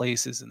 plus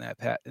places in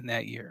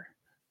that year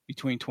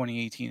between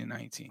 2018 and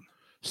 19.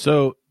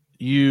 So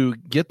you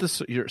get the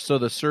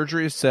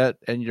surgery is set,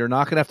 and you're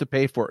not going to have to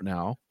pay for it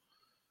now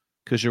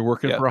because you're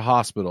working for a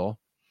hospital.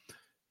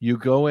 You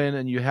go in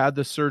and you had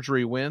the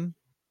surgery when?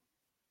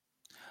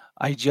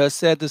 I just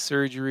had the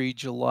surgery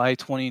July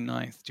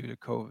 29th due to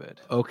COVID.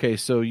 Okay,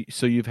 so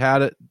you've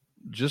had it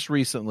just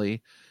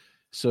recently.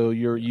 So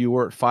you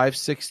were at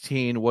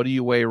 516. What do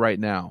you weigh right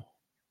now?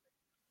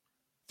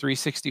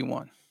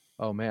 361.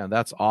 Oh man,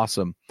 that's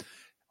awesome.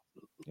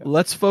 Yep.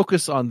 Let's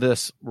focus on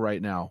this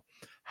right now.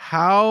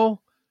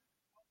 How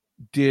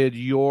did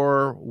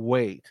your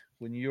weight,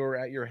 when you were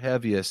at your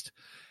heaviest,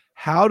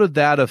 how did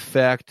that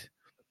affect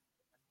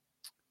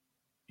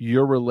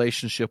your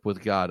relationship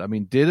with God? I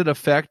mean, did it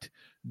affect,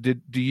 do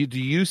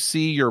you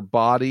see your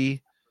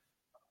body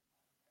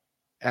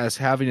as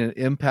having an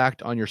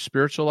impact on your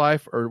spiritual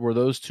life, or were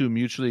those two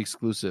mutually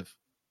exclusive?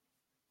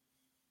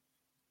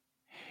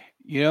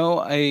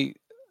 I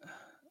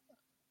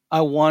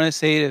want to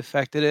say it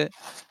affected it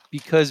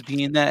because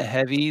being that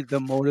heavy, the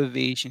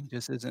motivation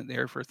just isn't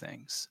there for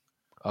things.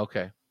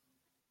 Okay.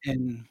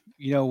 And,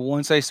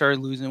 once I started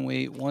losing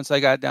weight, once I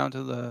got down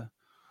to the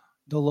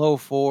low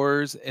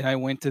fours and I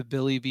went to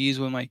Billy B's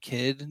with my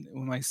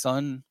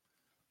son,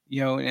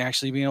 and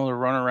actually being able to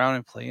run around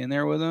and play in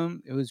there with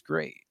him, it was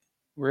great.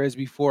 Whereas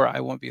before, I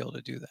won't be able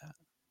to do that.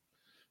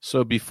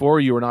 So before,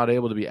 you were not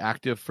able to be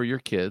active for your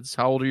kids.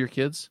 How old are your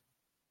kids?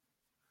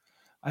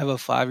 I have a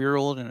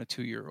 5-year-old and a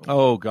 2-year-old.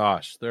 Oh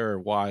gosh, they're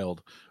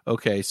wild.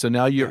 Okay, so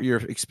now you're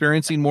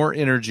experiencing more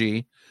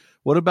energy.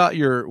 What about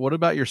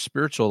your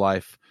spiritual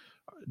life?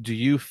 Do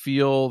you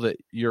feel that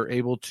you're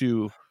able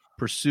to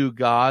pursue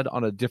God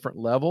on a different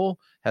level?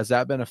 Has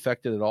that been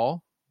affected at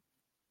all?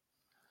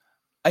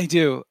 I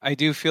do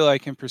feel I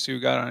can pursue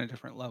God on a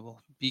different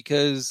level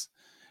because,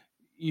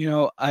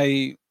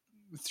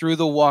 through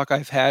the walk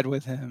I've had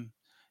with him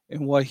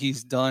and what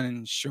he's done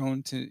and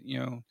shown to,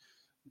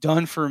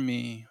 done for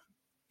me,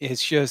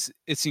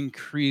 it's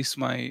increased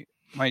my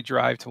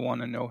drive to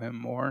want to know him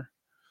more.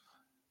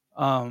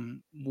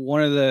 One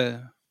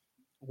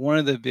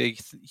of the big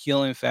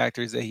healing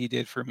factors that he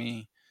did for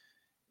me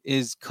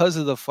is because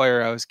of the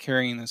fire. I was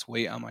carrying this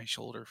weight on my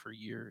shoulder for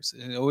years,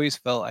 and it always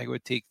felt I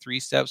would take 3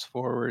 steps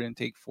forward and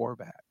take 4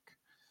 back.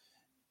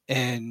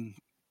 And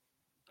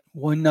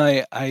one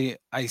night I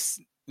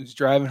was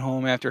driving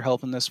home after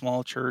helping the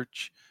small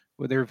church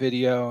with their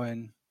video,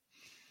 and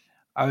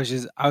I was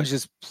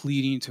just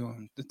pleading to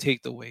him to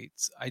take the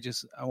weights. I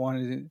just don't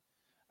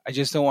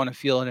want to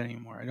feel it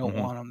anymore. I don't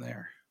want them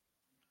there.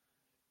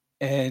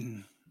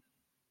 And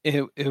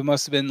it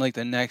must have been like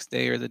the next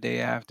day or the day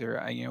after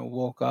I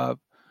woke up,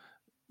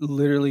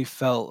 literally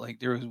felt like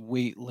there was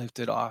weight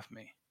lifted off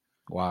me.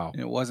 Wow.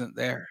 And it wasn't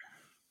there.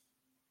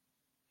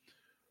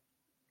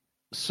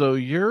 So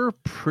you're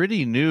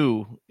pretty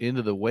new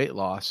into the weight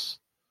loss.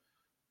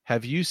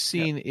 Have you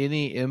seen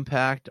any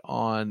impact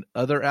on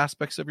other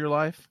aspects of your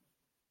life?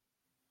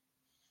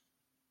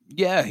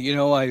 Yeah,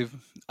 I've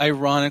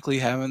ironically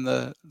having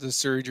the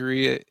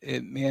surgery,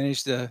 it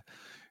managed to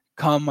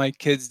calm my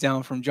kids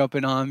down from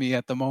jumping on me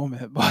at the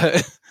moment,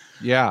 but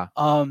yeah.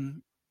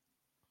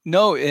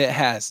 No, it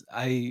has.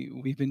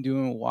 We've been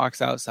doing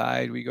walks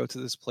outside. We go to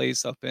this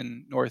place up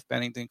in North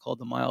Bennington called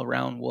the Mile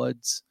Round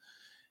Woods.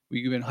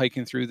 We've been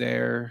hiking through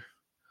there.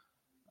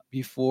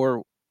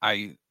 Before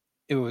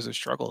it was a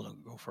struggle to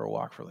go for a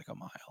walk for like a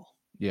mile.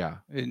 Yeah.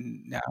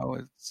 And now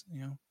it's,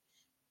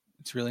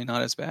 it's really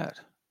not as bad.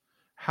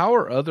 How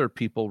are other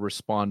people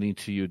responding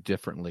to you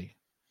differently?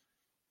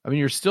 I mean,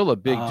 you're still a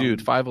big dude,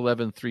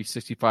 5'11",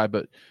 365,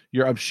 but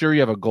I'm sure you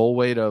have a goal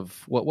weight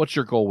of what's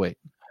your goal weight?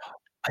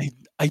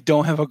 I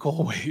don't have a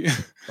goal weight.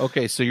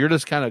 Okay, so you're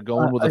just kind of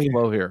going with the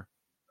flow here.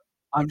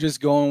 I'm just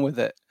going with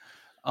it.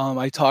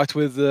 I talked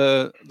with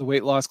the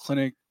weight loss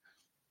clinic,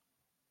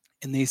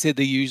 and they said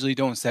they usually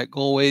don't set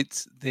goal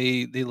weights.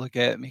 They look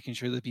at making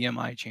sure the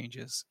BMI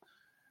changes.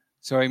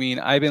 So, I mean,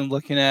 I've been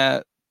looking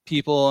at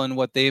people and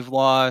what they've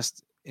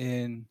lost,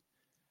 and,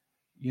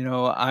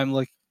 I'm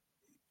like,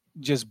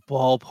 just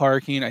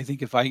ballparking, I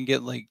think if I can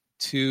get like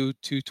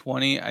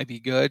 220, I'd be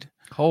good.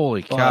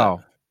 Holy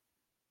cow.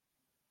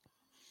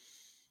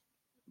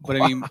 But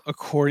I mean,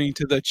 according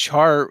to the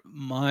chart,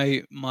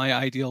 my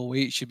ideal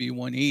weight should be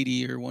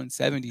 180 or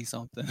 170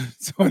 something.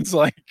 So it's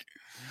like,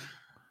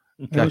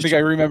 I don't think I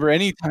remember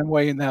any time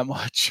weighing that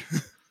much.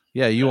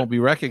 Yeah, you won't be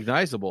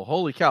recognizable.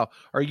 Holy cow.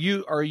 Are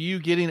you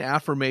getting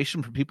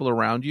affirmation from people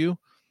around you?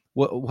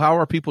 How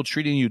are people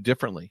treating you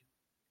differently?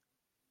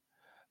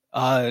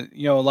 A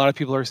lot of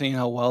people are saying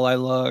how well I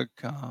look.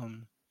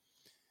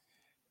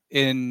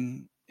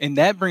 And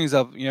that brings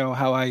up,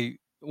 how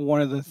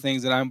one of the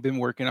things that I've been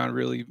working on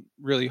really,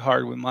 really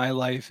hard with my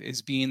life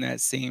is being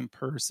that same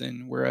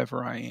person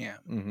wherever I am.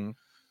 Mm-hmm.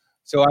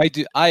 So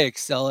I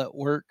excel at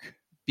work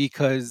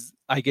because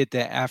I get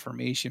that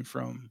affirmation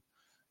from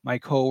my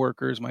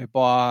coworkers, my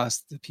boss,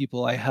 the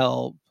people I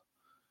help.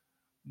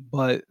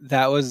 But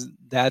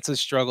that's a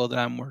struggle that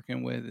I'm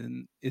working with,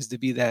 and is to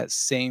be that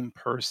same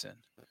person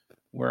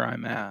where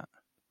I'm at.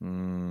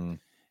 Mm.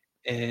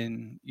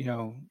 And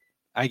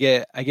I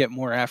get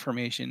more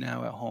affirmation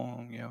now at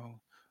home.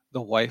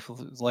 The wife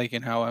is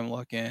liking how I'm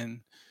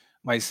looking,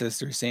 my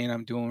sister's saying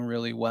I'm doing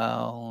really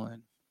well,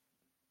 and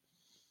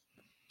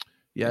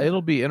yeah,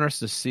 it'll be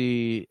interesting to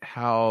see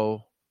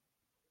how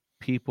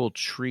people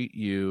treat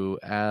you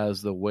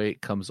as the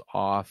weight comes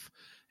off,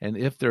 and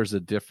if there's a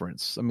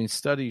difference. I mean,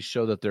 studies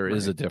show that there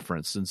is a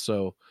difference, and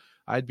so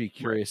I'd be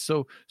curious.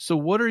 Right. So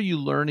what are you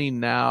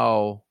learning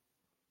now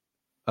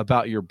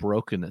about your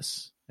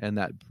brokenness and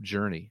that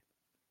journey?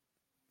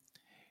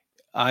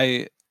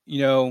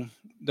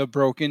 The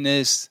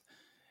brokenness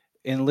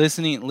and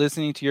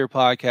listening to your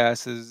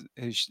podcast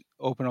has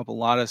opened up a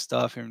lot of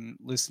stuff, and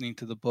listening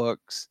to the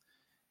books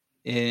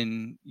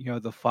in,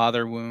 the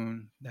father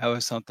wound, that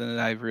was something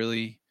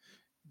that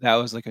that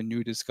was like a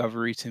new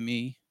discovery to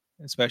me,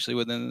 especially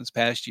within this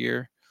past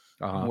year.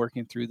 I'm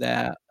working through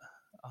that.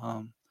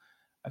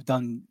 I've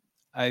done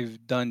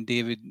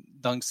David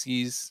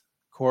Dunksey's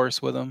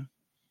course with him.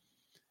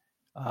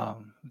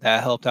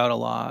 That helped out a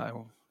lot.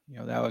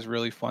 That was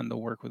really fun to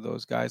work with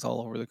those guys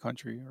all over the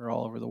country or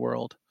all over the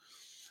world.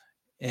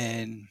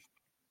 And,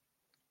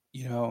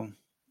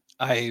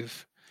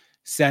 I've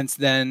since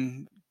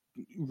then,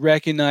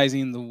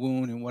 recognizing the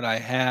wound and what I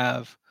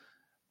have,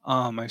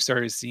 I've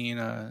started seeing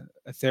a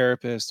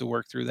therapist to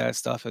work through that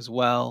stuff as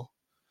well.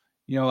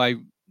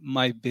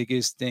 My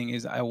biggest thing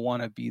is I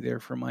want to be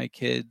there for my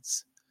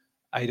kids.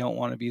 I don't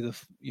want to be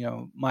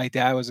my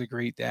dad was a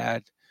great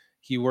dad.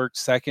 He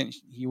worked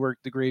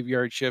the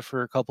graveyard shift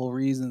for a couple of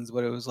reasons,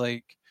 but it was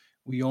like,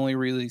 we only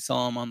really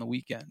saw him on the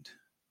weekend.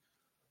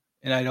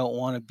 And I don't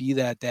want to be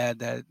that dad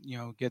that,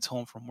 gets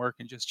home from work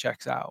and just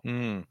checks out.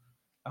 Mm.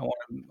 I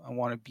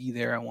want to be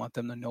there. I want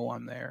them to know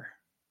I'm there.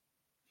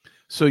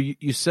 So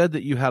you said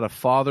that you had a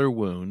father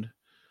wound.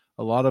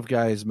 A lot of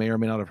guys may or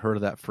may not have heard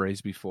of that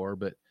phrase before,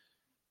 but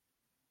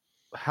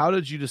how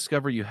did you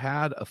discover you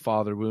had a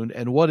father wound,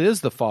 and what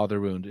is the father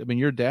wound? I mean,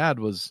 your dad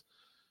was,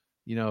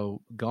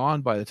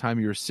 gone by the time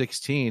you were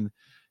 16.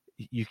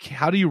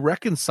 How do you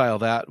reconcile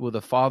that with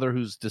a father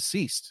who's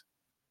deceased?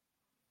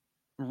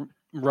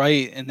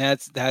 Right. And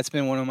that's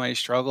been one of my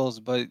struggles,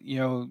 but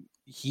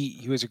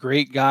he was a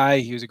great guy.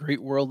 He was a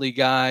great worldly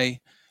guy.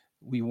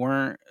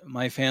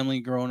 My family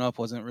growing up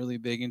wasn't really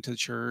big into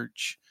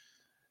church.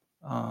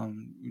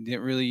 We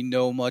didn't really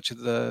know much of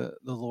the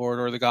Lord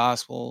or the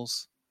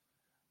Gospels.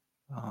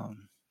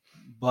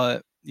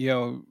 But,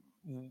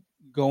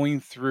 going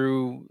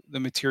through the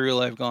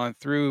material I've gone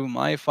through,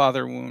 my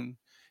father wound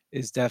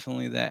is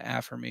definitely that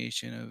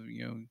affirmation of,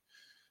 you're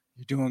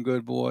doing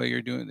good, boy.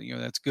 You're doing,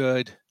 that's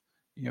good.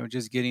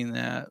 Just getting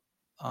that.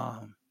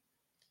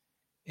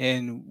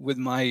 And with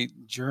my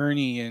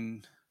journey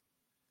and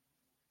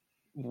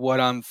what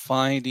I'm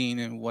finding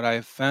and what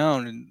I've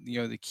found, and,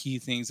 the key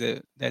things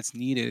that's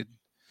needed,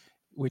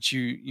 which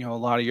a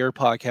lot of your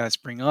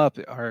podcasts bring up,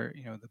 are,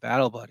 the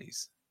battle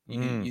buddies.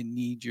 You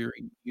need your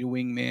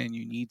wingman.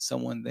 You need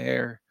someone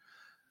there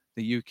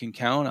that you can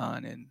count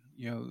on. And,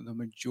 the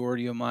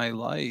majority of my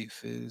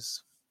life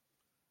it's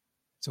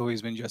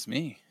always been just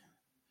me,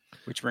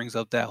 which brings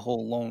up that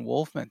whole lone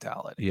wolf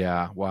mentality.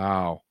 Yeah.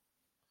 Wow.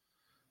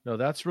 No,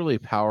 that's really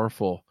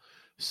powerful.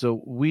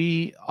 So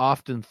we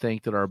often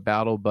think that our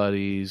battle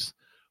buddies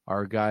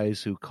are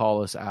guys who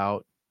call us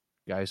out,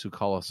 guys who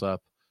call us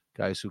up,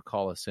 guys who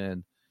call us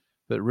in.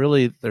 But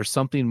really, there's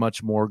something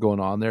much more going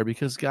on there,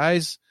 because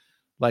guys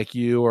like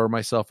you or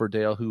myself or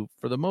Dale, who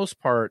for the most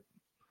part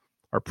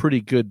are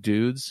pretty good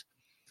dudes,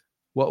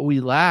 what we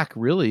lack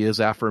really is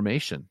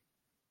affirmation.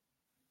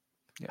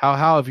 Yeah.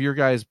 How have your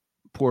guys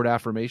poured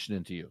affirmation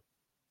into you?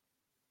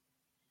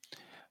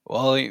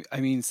 Well,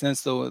 I mean,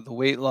 since the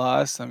weight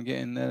loss, I'm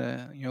getting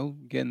that,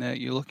 getting that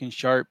you're looking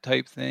sharp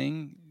type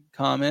thing,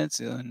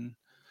 comments, and,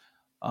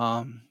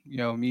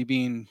 me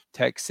being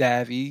tech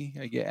savvy,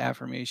 I get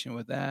affirmation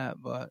with that.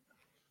 But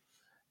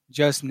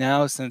just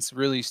now, since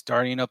really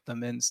starting up the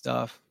men's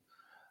stuff,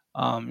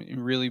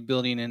 and really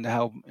building into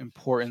how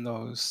important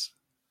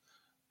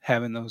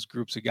having those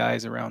groups of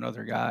guys around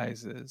other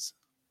guys is.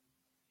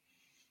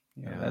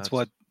 Yeah, Yeah,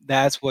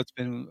 that's what's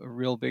been a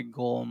real big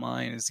goal of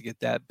mine, is to get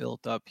that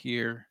built up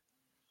here.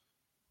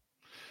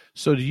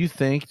 So do you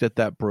think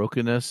that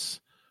brokenness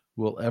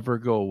will ever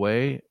go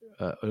away,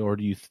 or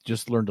do you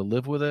just learn to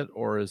live with it,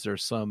 or is there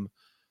some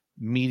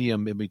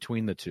medium in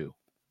between the two?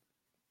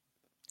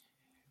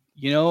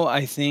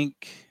 I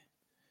think,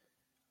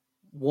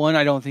 one,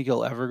 I don't think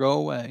it'll ever go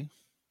away.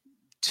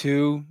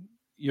 Two,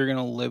 you're going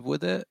to live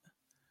with it.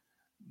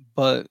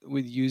 But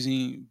with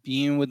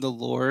being with the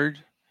Lord,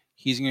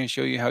 he's going to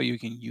show you how you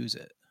can use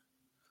it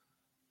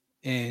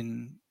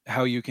and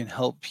how you can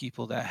help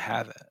people that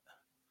have it.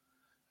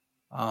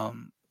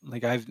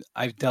 Like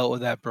I've dealt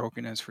with that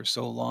brokenness for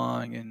so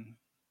long, and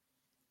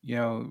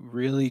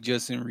really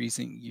just in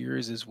recent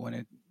years is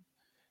when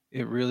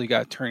it really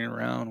got turned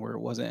around, where it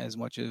wasn't as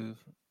much of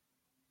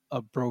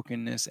a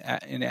brokenness,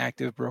 an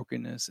active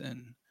brokenness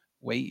and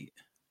weight.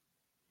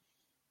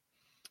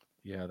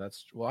 Yeah,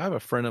 I have a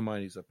friend of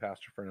mine. He's a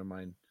pastor friend of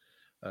mine,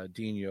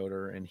 Dean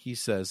Yoder, and he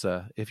says,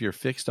 if you're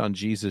fixed on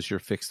Jesus, you're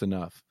fixed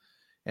enough.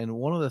 And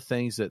one of the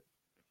things that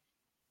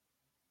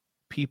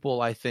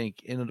people, I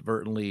think,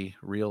 inadvertently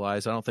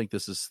realize, I don't think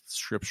this is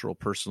scriptural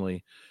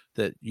personally,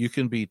 that you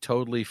can be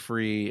totally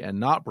free and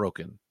not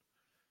broken.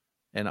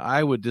 And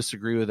I would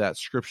disagree with that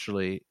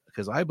scripturally,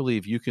 because I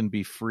believe you can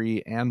be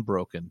free and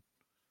broken.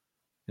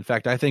 In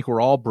fact, I think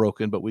we're all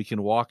broken, but we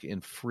can walk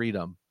in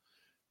freedom.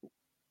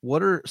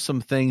 What are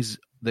some things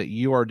that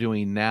you are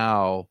doing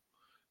now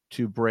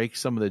to break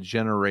some of the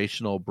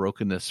generational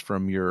brokenness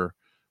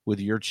with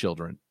your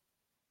children?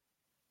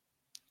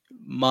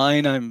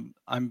 Mine,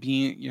 I'm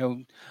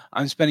being,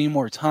 I'm spending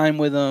more time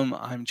with them.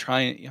 I'm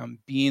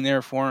being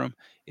there for them.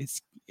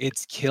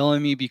 It's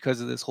killing me because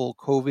of this whole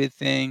COVID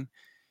thing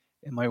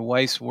and my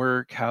wife's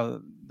work,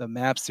 how the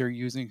maps they're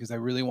using, because I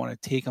really want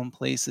to take them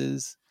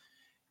places,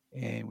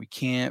 and we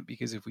can't,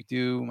 because if we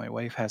do, my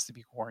wife has to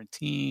be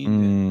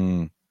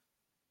quarantined.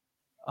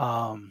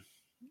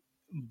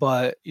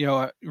 But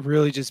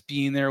really just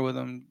being there with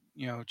them,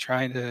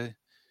 trying to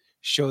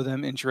show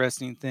them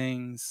interesting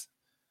things.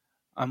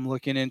 I'm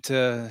looking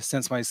into,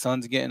 since my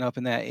son's getting up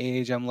in that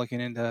age, I'm looking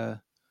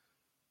into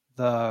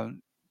the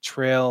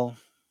trail,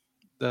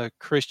 the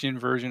Christian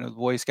version of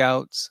Boy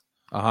Scouts.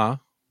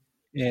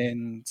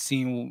 And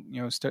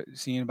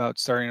seeing about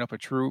starting up a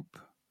troop.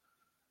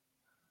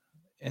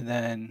 And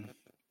then,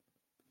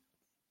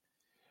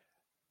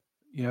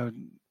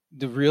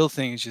 the real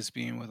thing is just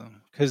being with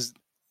them. Because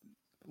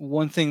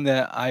one thing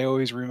that I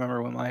always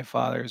remember with my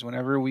father is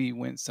whenever we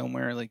went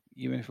somewhere, like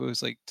even if it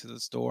was like to the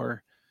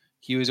store,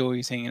 he was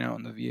always hanging out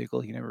in the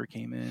vehicle. He never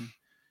came in.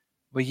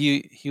 But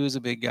he was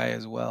a big guy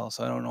as well,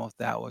 so I don't know if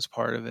that was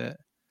part of it.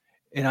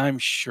 And I'm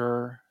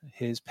sure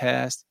his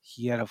past,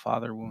 he had a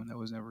father wound that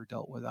was never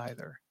dealt with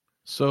either.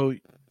 So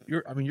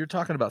you're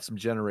talking about some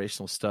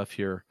generational stuff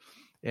here.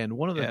 And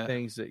one of the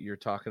things that you're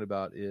talking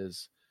about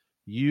is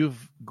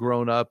you've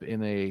grown up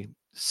in a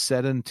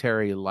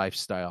sedentary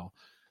lifestyle,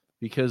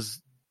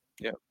 because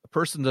a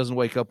person doesn't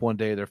wake up one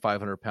day, they're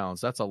 500 pounds.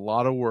 That's a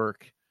lot of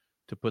work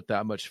to put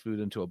that much food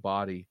into a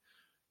body.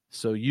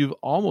 So you've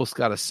almost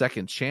got a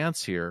second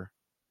chance here.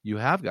 You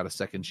have got a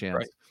second chance.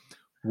 Right.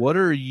 What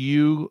are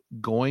you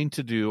going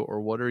to do,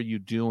 or what are you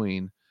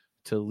doing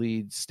to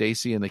lead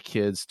Stacy and the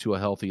kids to a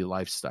healthy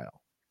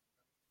lifestyle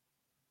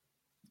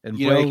and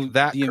break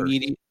that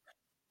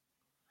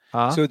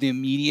curse? So the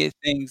immediate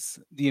things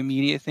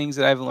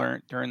that I've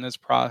learned during this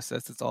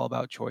process, it's all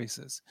about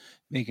choices,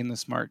 making the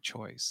smart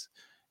choice.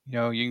 You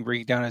can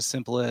break it down as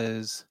simple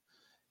as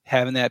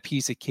having that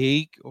piece of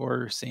cake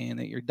or saying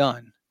that you're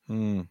done.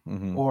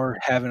 Mm-hmm. Or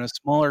having a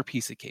smaller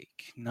piece of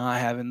cake,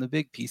 not having the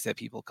big piece that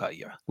people cut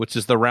you, which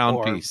is the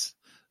round piece,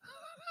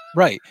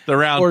 right? The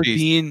round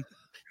piece.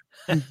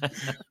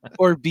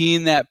 Or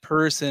being that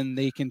person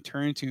they can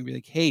turn to and be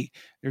like, "Hey,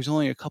 there's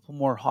only a couple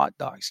more hot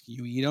dogs. Can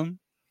you eat them?"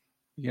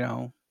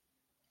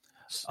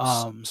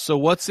 So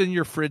what's in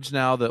your fridge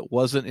now that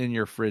wasn't in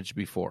your fridge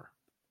before?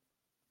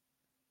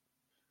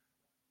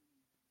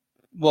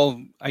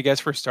 Well, I guess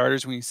for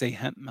starters, when you say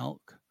hemp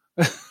milk.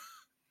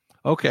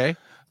 Okay.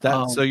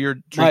 So you're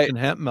drinking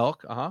hemp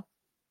milk.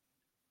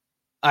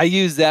 I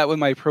use that with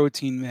my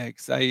protein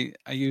mix. I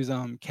use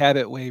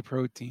Cabot whey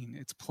protein.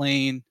 It's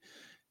plain.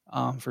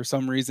 For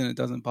some reason, it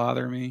doesn't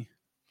bother me.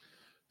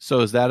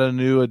 So is that a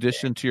new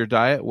addition to your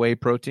diet, whey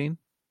protein?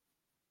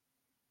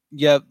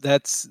 Yep,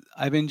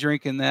 I've been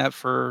drinking that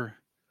for.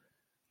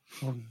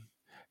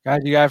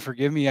 God, you gotta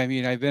forgive me. I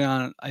mean, I've been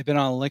on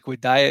a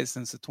liquid diet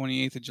since the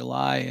 28th of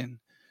July, and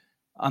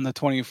on the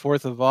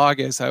 24th of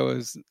August, I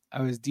was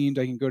deemed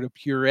I can go to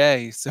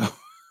puree. So,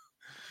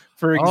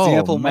 for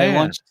example, my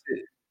lunch.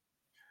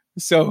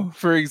 So,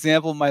 for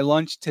example, my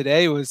lunch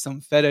today was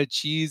some feta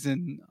cheese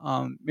and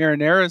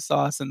marinara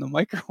sauce in the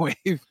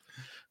microwave.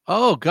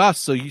 Oh gosh!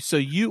 So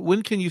you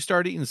when can you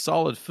start eating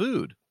solid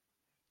food?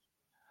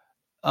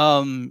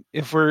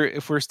 If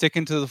we're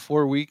sticking to the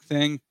 4-week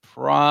thing,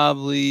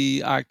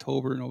 probably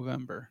October,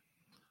 November.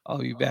 I'll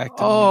be back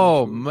to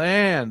normal food.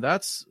 Man,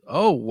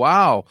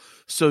 wow.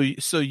 So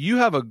you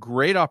have a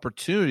great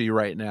opportunity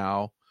right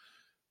now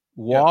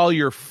while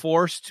you're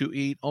forced to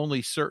eat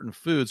only certain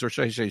foods, or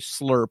should I say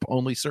slurp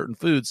only certain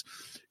foods,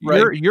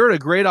 Right. you're at a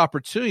great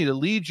opportunity to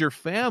lead your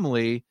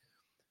family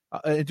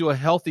into a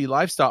healthy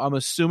lifestyle. I'm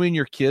assuming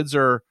your kids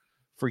are,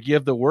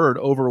 forgive the word,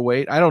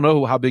 overweight. I don't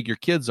know how big your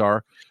kids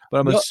are, but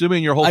I'm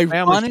assuming your whole family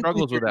Ironically,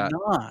 struggles with they're that.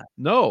 not.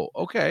 No,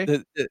 okay.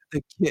 The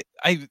kid,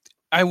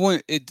 I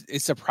want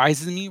it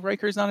surprises me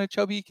Riker's not a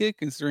chubby kid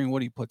considering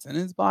what he puts in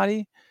his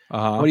body.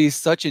 But he's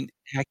such an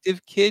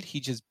active kid, he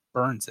just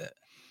burns it.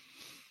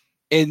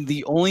 And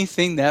the only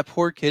thing that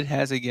poor kid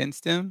has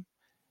against him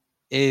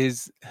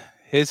is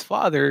his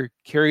father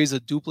carries a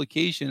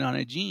duplication on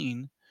a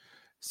gene.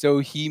 So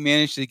he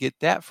managed to get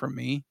that from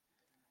me.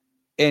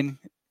 And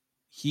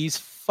he's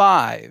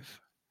 5,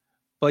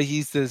 but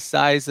he's the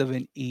size of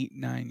an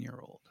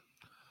 8-9-year-old.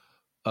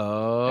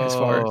 Oh, as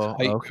far as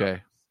height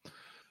okay.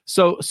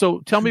 So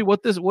tell me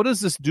what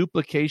is this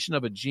duplication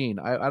of a gene?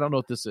 I don't know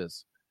what this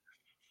is.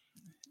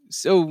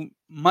 So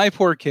my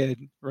poor kid,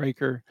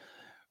 Riker,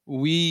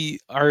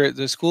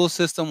 the school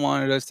system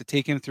wanted us to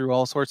take him through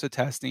all sorts of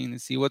testing to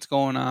see what's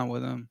going on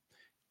with him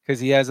because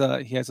he has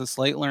a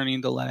slight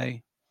learning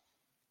delay.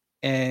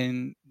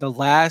 And the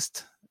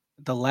last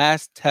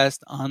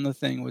test on the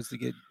thing was to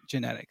get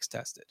genetics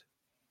tested.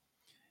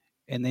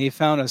 And they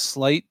found a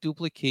slight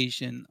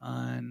duplication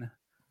on,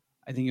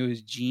 I think it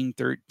was gene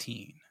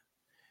 13.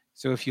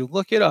 So if you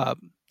look it up,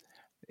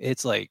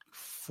 it's like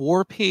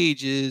 4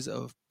 pages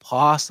of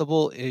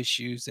possible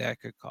issues that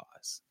could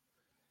cause.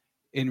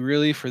 And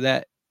really for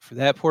that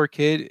poor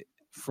kid,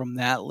 from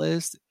that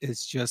list,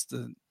 it's just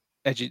the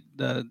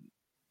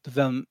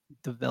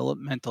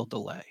developmental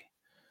delay.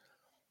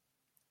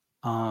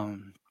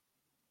 And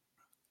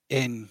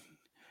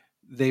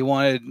they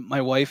wanted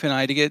my wife and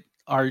I to get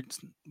our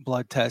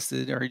blood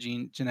tested, our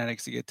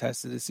genetics to get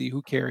tested to see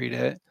who carried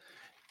it.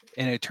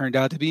 And it turned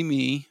out to be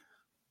me.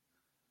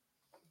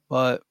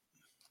 But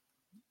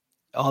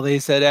all they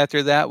said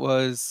after that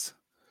was,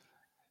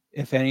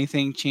 if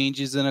anything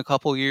changes in a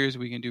couple years,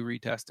 we can do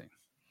retesting.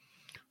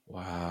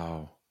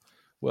 Wow.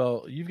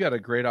 Well, you've got a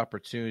great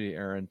opportunity,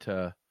 Aaron,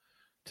 to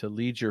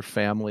lead your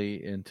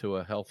family into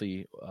a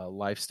healthy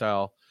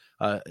lifestyle.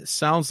 It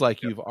sounds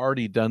like you've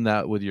already done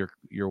that with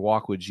your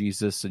walk with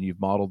Jesus, and you've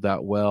modeled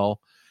that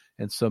well.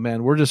 And so,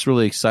 man, we're just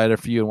really excited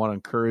for you and want to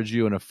encourage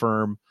you and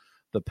affirm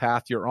the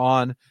path you're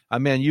on.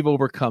 Man, you've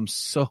overcome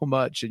so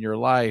much in your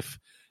life.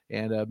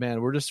 And,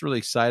 man, we're just really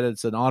excited.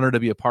 It's an honor to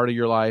be a part of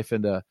your life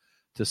and to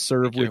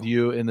serve with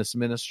you in this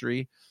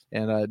ministry.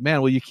 And,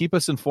 man, will you keep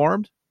us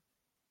informed?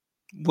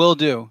 Will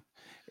do.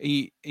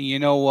 You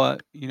know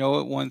what?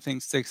 One thing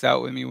sticks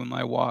out with me when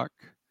my walk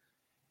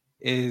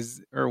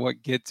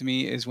what gets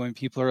me is when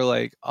people are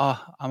like, "Oh,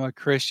 I'm a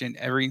Christian.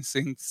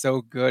 Everything's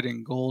so good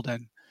and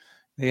golden.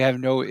 They have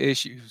no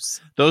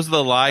issues." Those are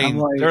the lying.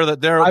 Like, those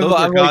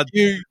are God.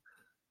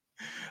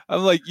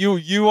 I'm like,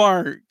 you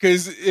aren't,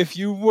 because if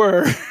you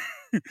were,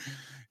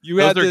 you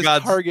had this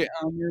target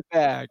on your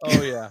back.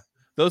 Oh yeah,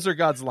 those are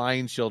God's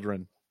lying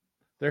children.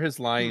 They're His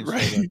lying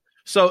children.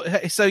 So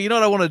you know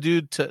what I want to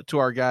do to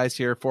our guys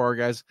here, for our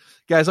guys,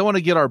 I want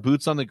to get our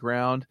boots on the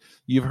ground.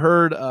 You've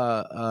heard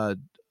a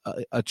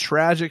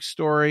tragic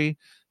story.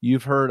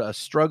 You've heard a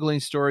struggling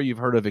story. You've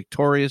heard a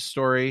victorious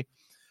story.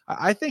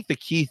 I think the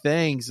key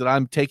things that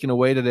I'm taking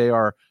away today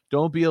are: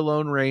 don't be a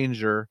lone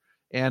ranger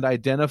and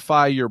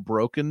identify your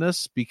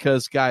brokenness,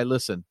 because, guy,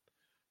 listen,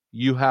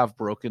 you have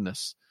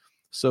brokenness.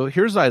 So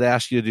here's what I'd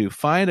ask you to do.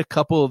 Find a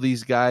couple of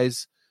these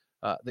guys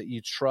that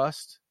you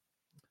trust.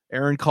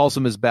 Aaron calls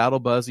them his battle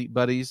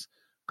buddies.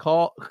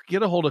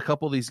 Get a hold of a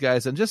couple of these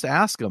guys and just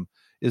ask them,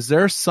 is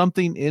there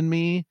something in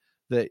me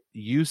that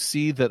you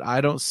see that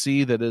I don't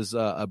see, that is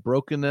a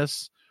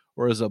brokenness,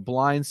 or is a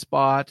blind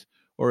spot,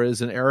 or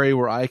is an area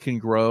where I can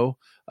grow?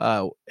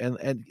 And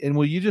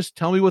will you just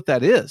tell me what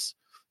that is?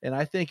 And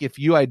I think if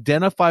you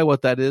identify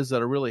what that is,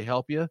 that'll really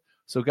help you.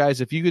 So,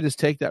 guys, if you could just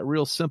take that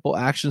real simple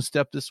action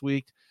step this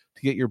week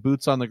to get your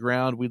boots on the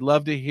ground, we'd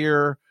love to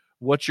hear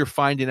what you're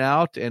finding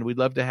out, and we'd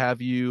love to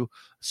have you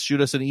shoot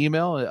us an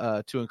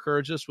email to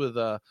encourage us with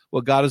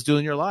what God is doing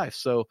in your life.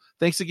 So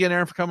thanks again,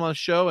 Aaron, for coming on the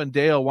show. And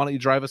Dale, why don't you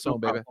drive us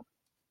home, baby?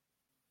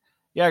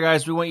 Yeah,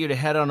 guys, we want you to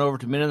head on over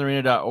to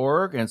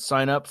meninthearena.org and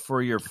sign up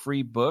for your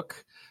free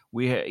book.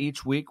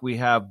 Each week we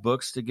have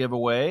books to give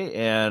away,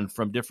 and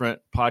from different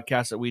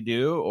podcasts that we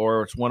do,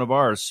 or it's one of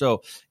ours.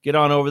 So get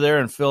on over there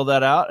and fill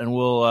that out, and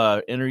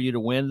we'll enter you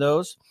to win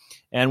those.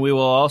 And we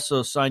will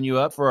also sign you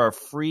up for our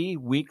free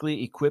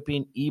weekly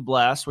equipping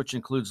e-blast, which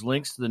includes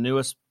links to the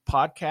newest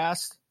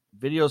podcast,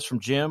 videos from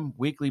Jim,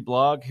 weekly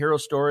blog, hero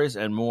stories,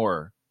 and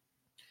more.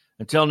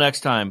 Until next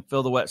time,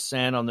 feel the wet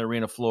sand on the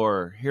arena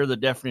floor, hear the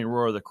deafening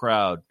roar of the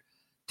crowd,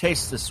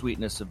 taste the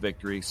sweetness of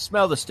victory,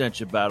 smell the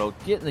stench of battle,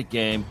 get in the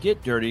game,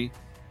 get dirty,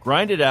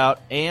 grind it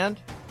out, and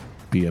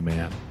be a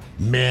man.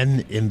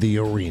 Men in the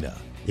Arena.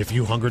 If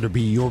you hunger to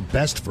be your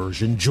best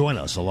version, join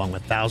us along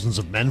with thousands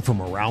of men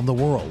from around the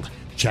world.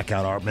 Check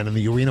out our Men in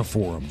the Arena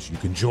forums. You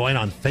can join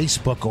on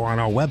Facebook or on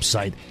our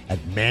website at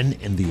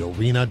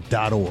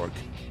meninthearena.org.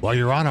 While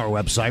you're on our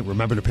website,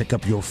 remember to pick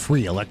up your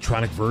free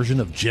electronic version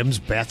of Jim's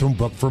bathroom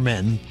book for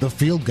men, The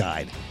Field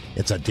Guide.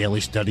 It's a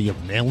daily study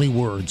of manly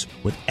words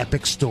with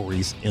epic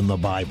stories in the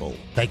Bible.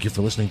 Thank you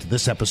for listening to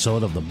this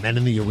episode of the Men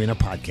in the Arena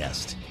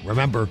podcast.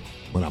 Remember,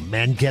 when a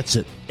man gets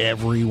it,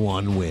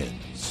 everyone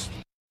wins.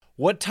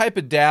 What type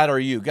of dad are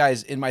you?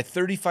 Guys, in my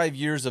 35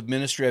 years of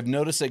ministry, I've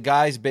noticed that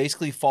guys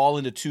basically fall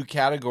into two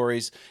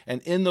categories.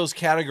 And in those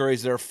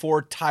categories, there are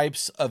 4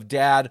 types of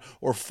dad,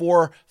 or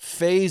 4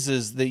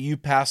 phases that you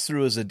pass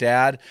through as a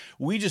dad.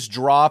 We just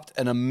dropped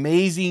an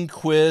amazing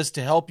quiz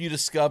to help you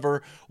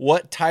discover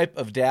what type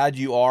of dad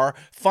you are.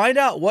 Find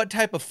out what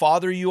type of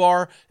father you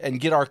are and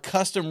get our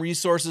custom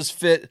resources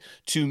fit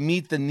to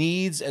meet the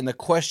needs and the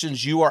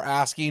questions you are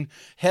asking.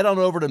 Head on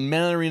over to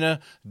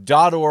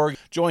meninthearena.org.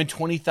 Join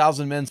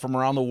 20,000 men from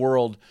around the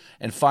world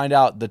and find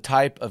out the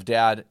type of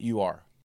dad you are.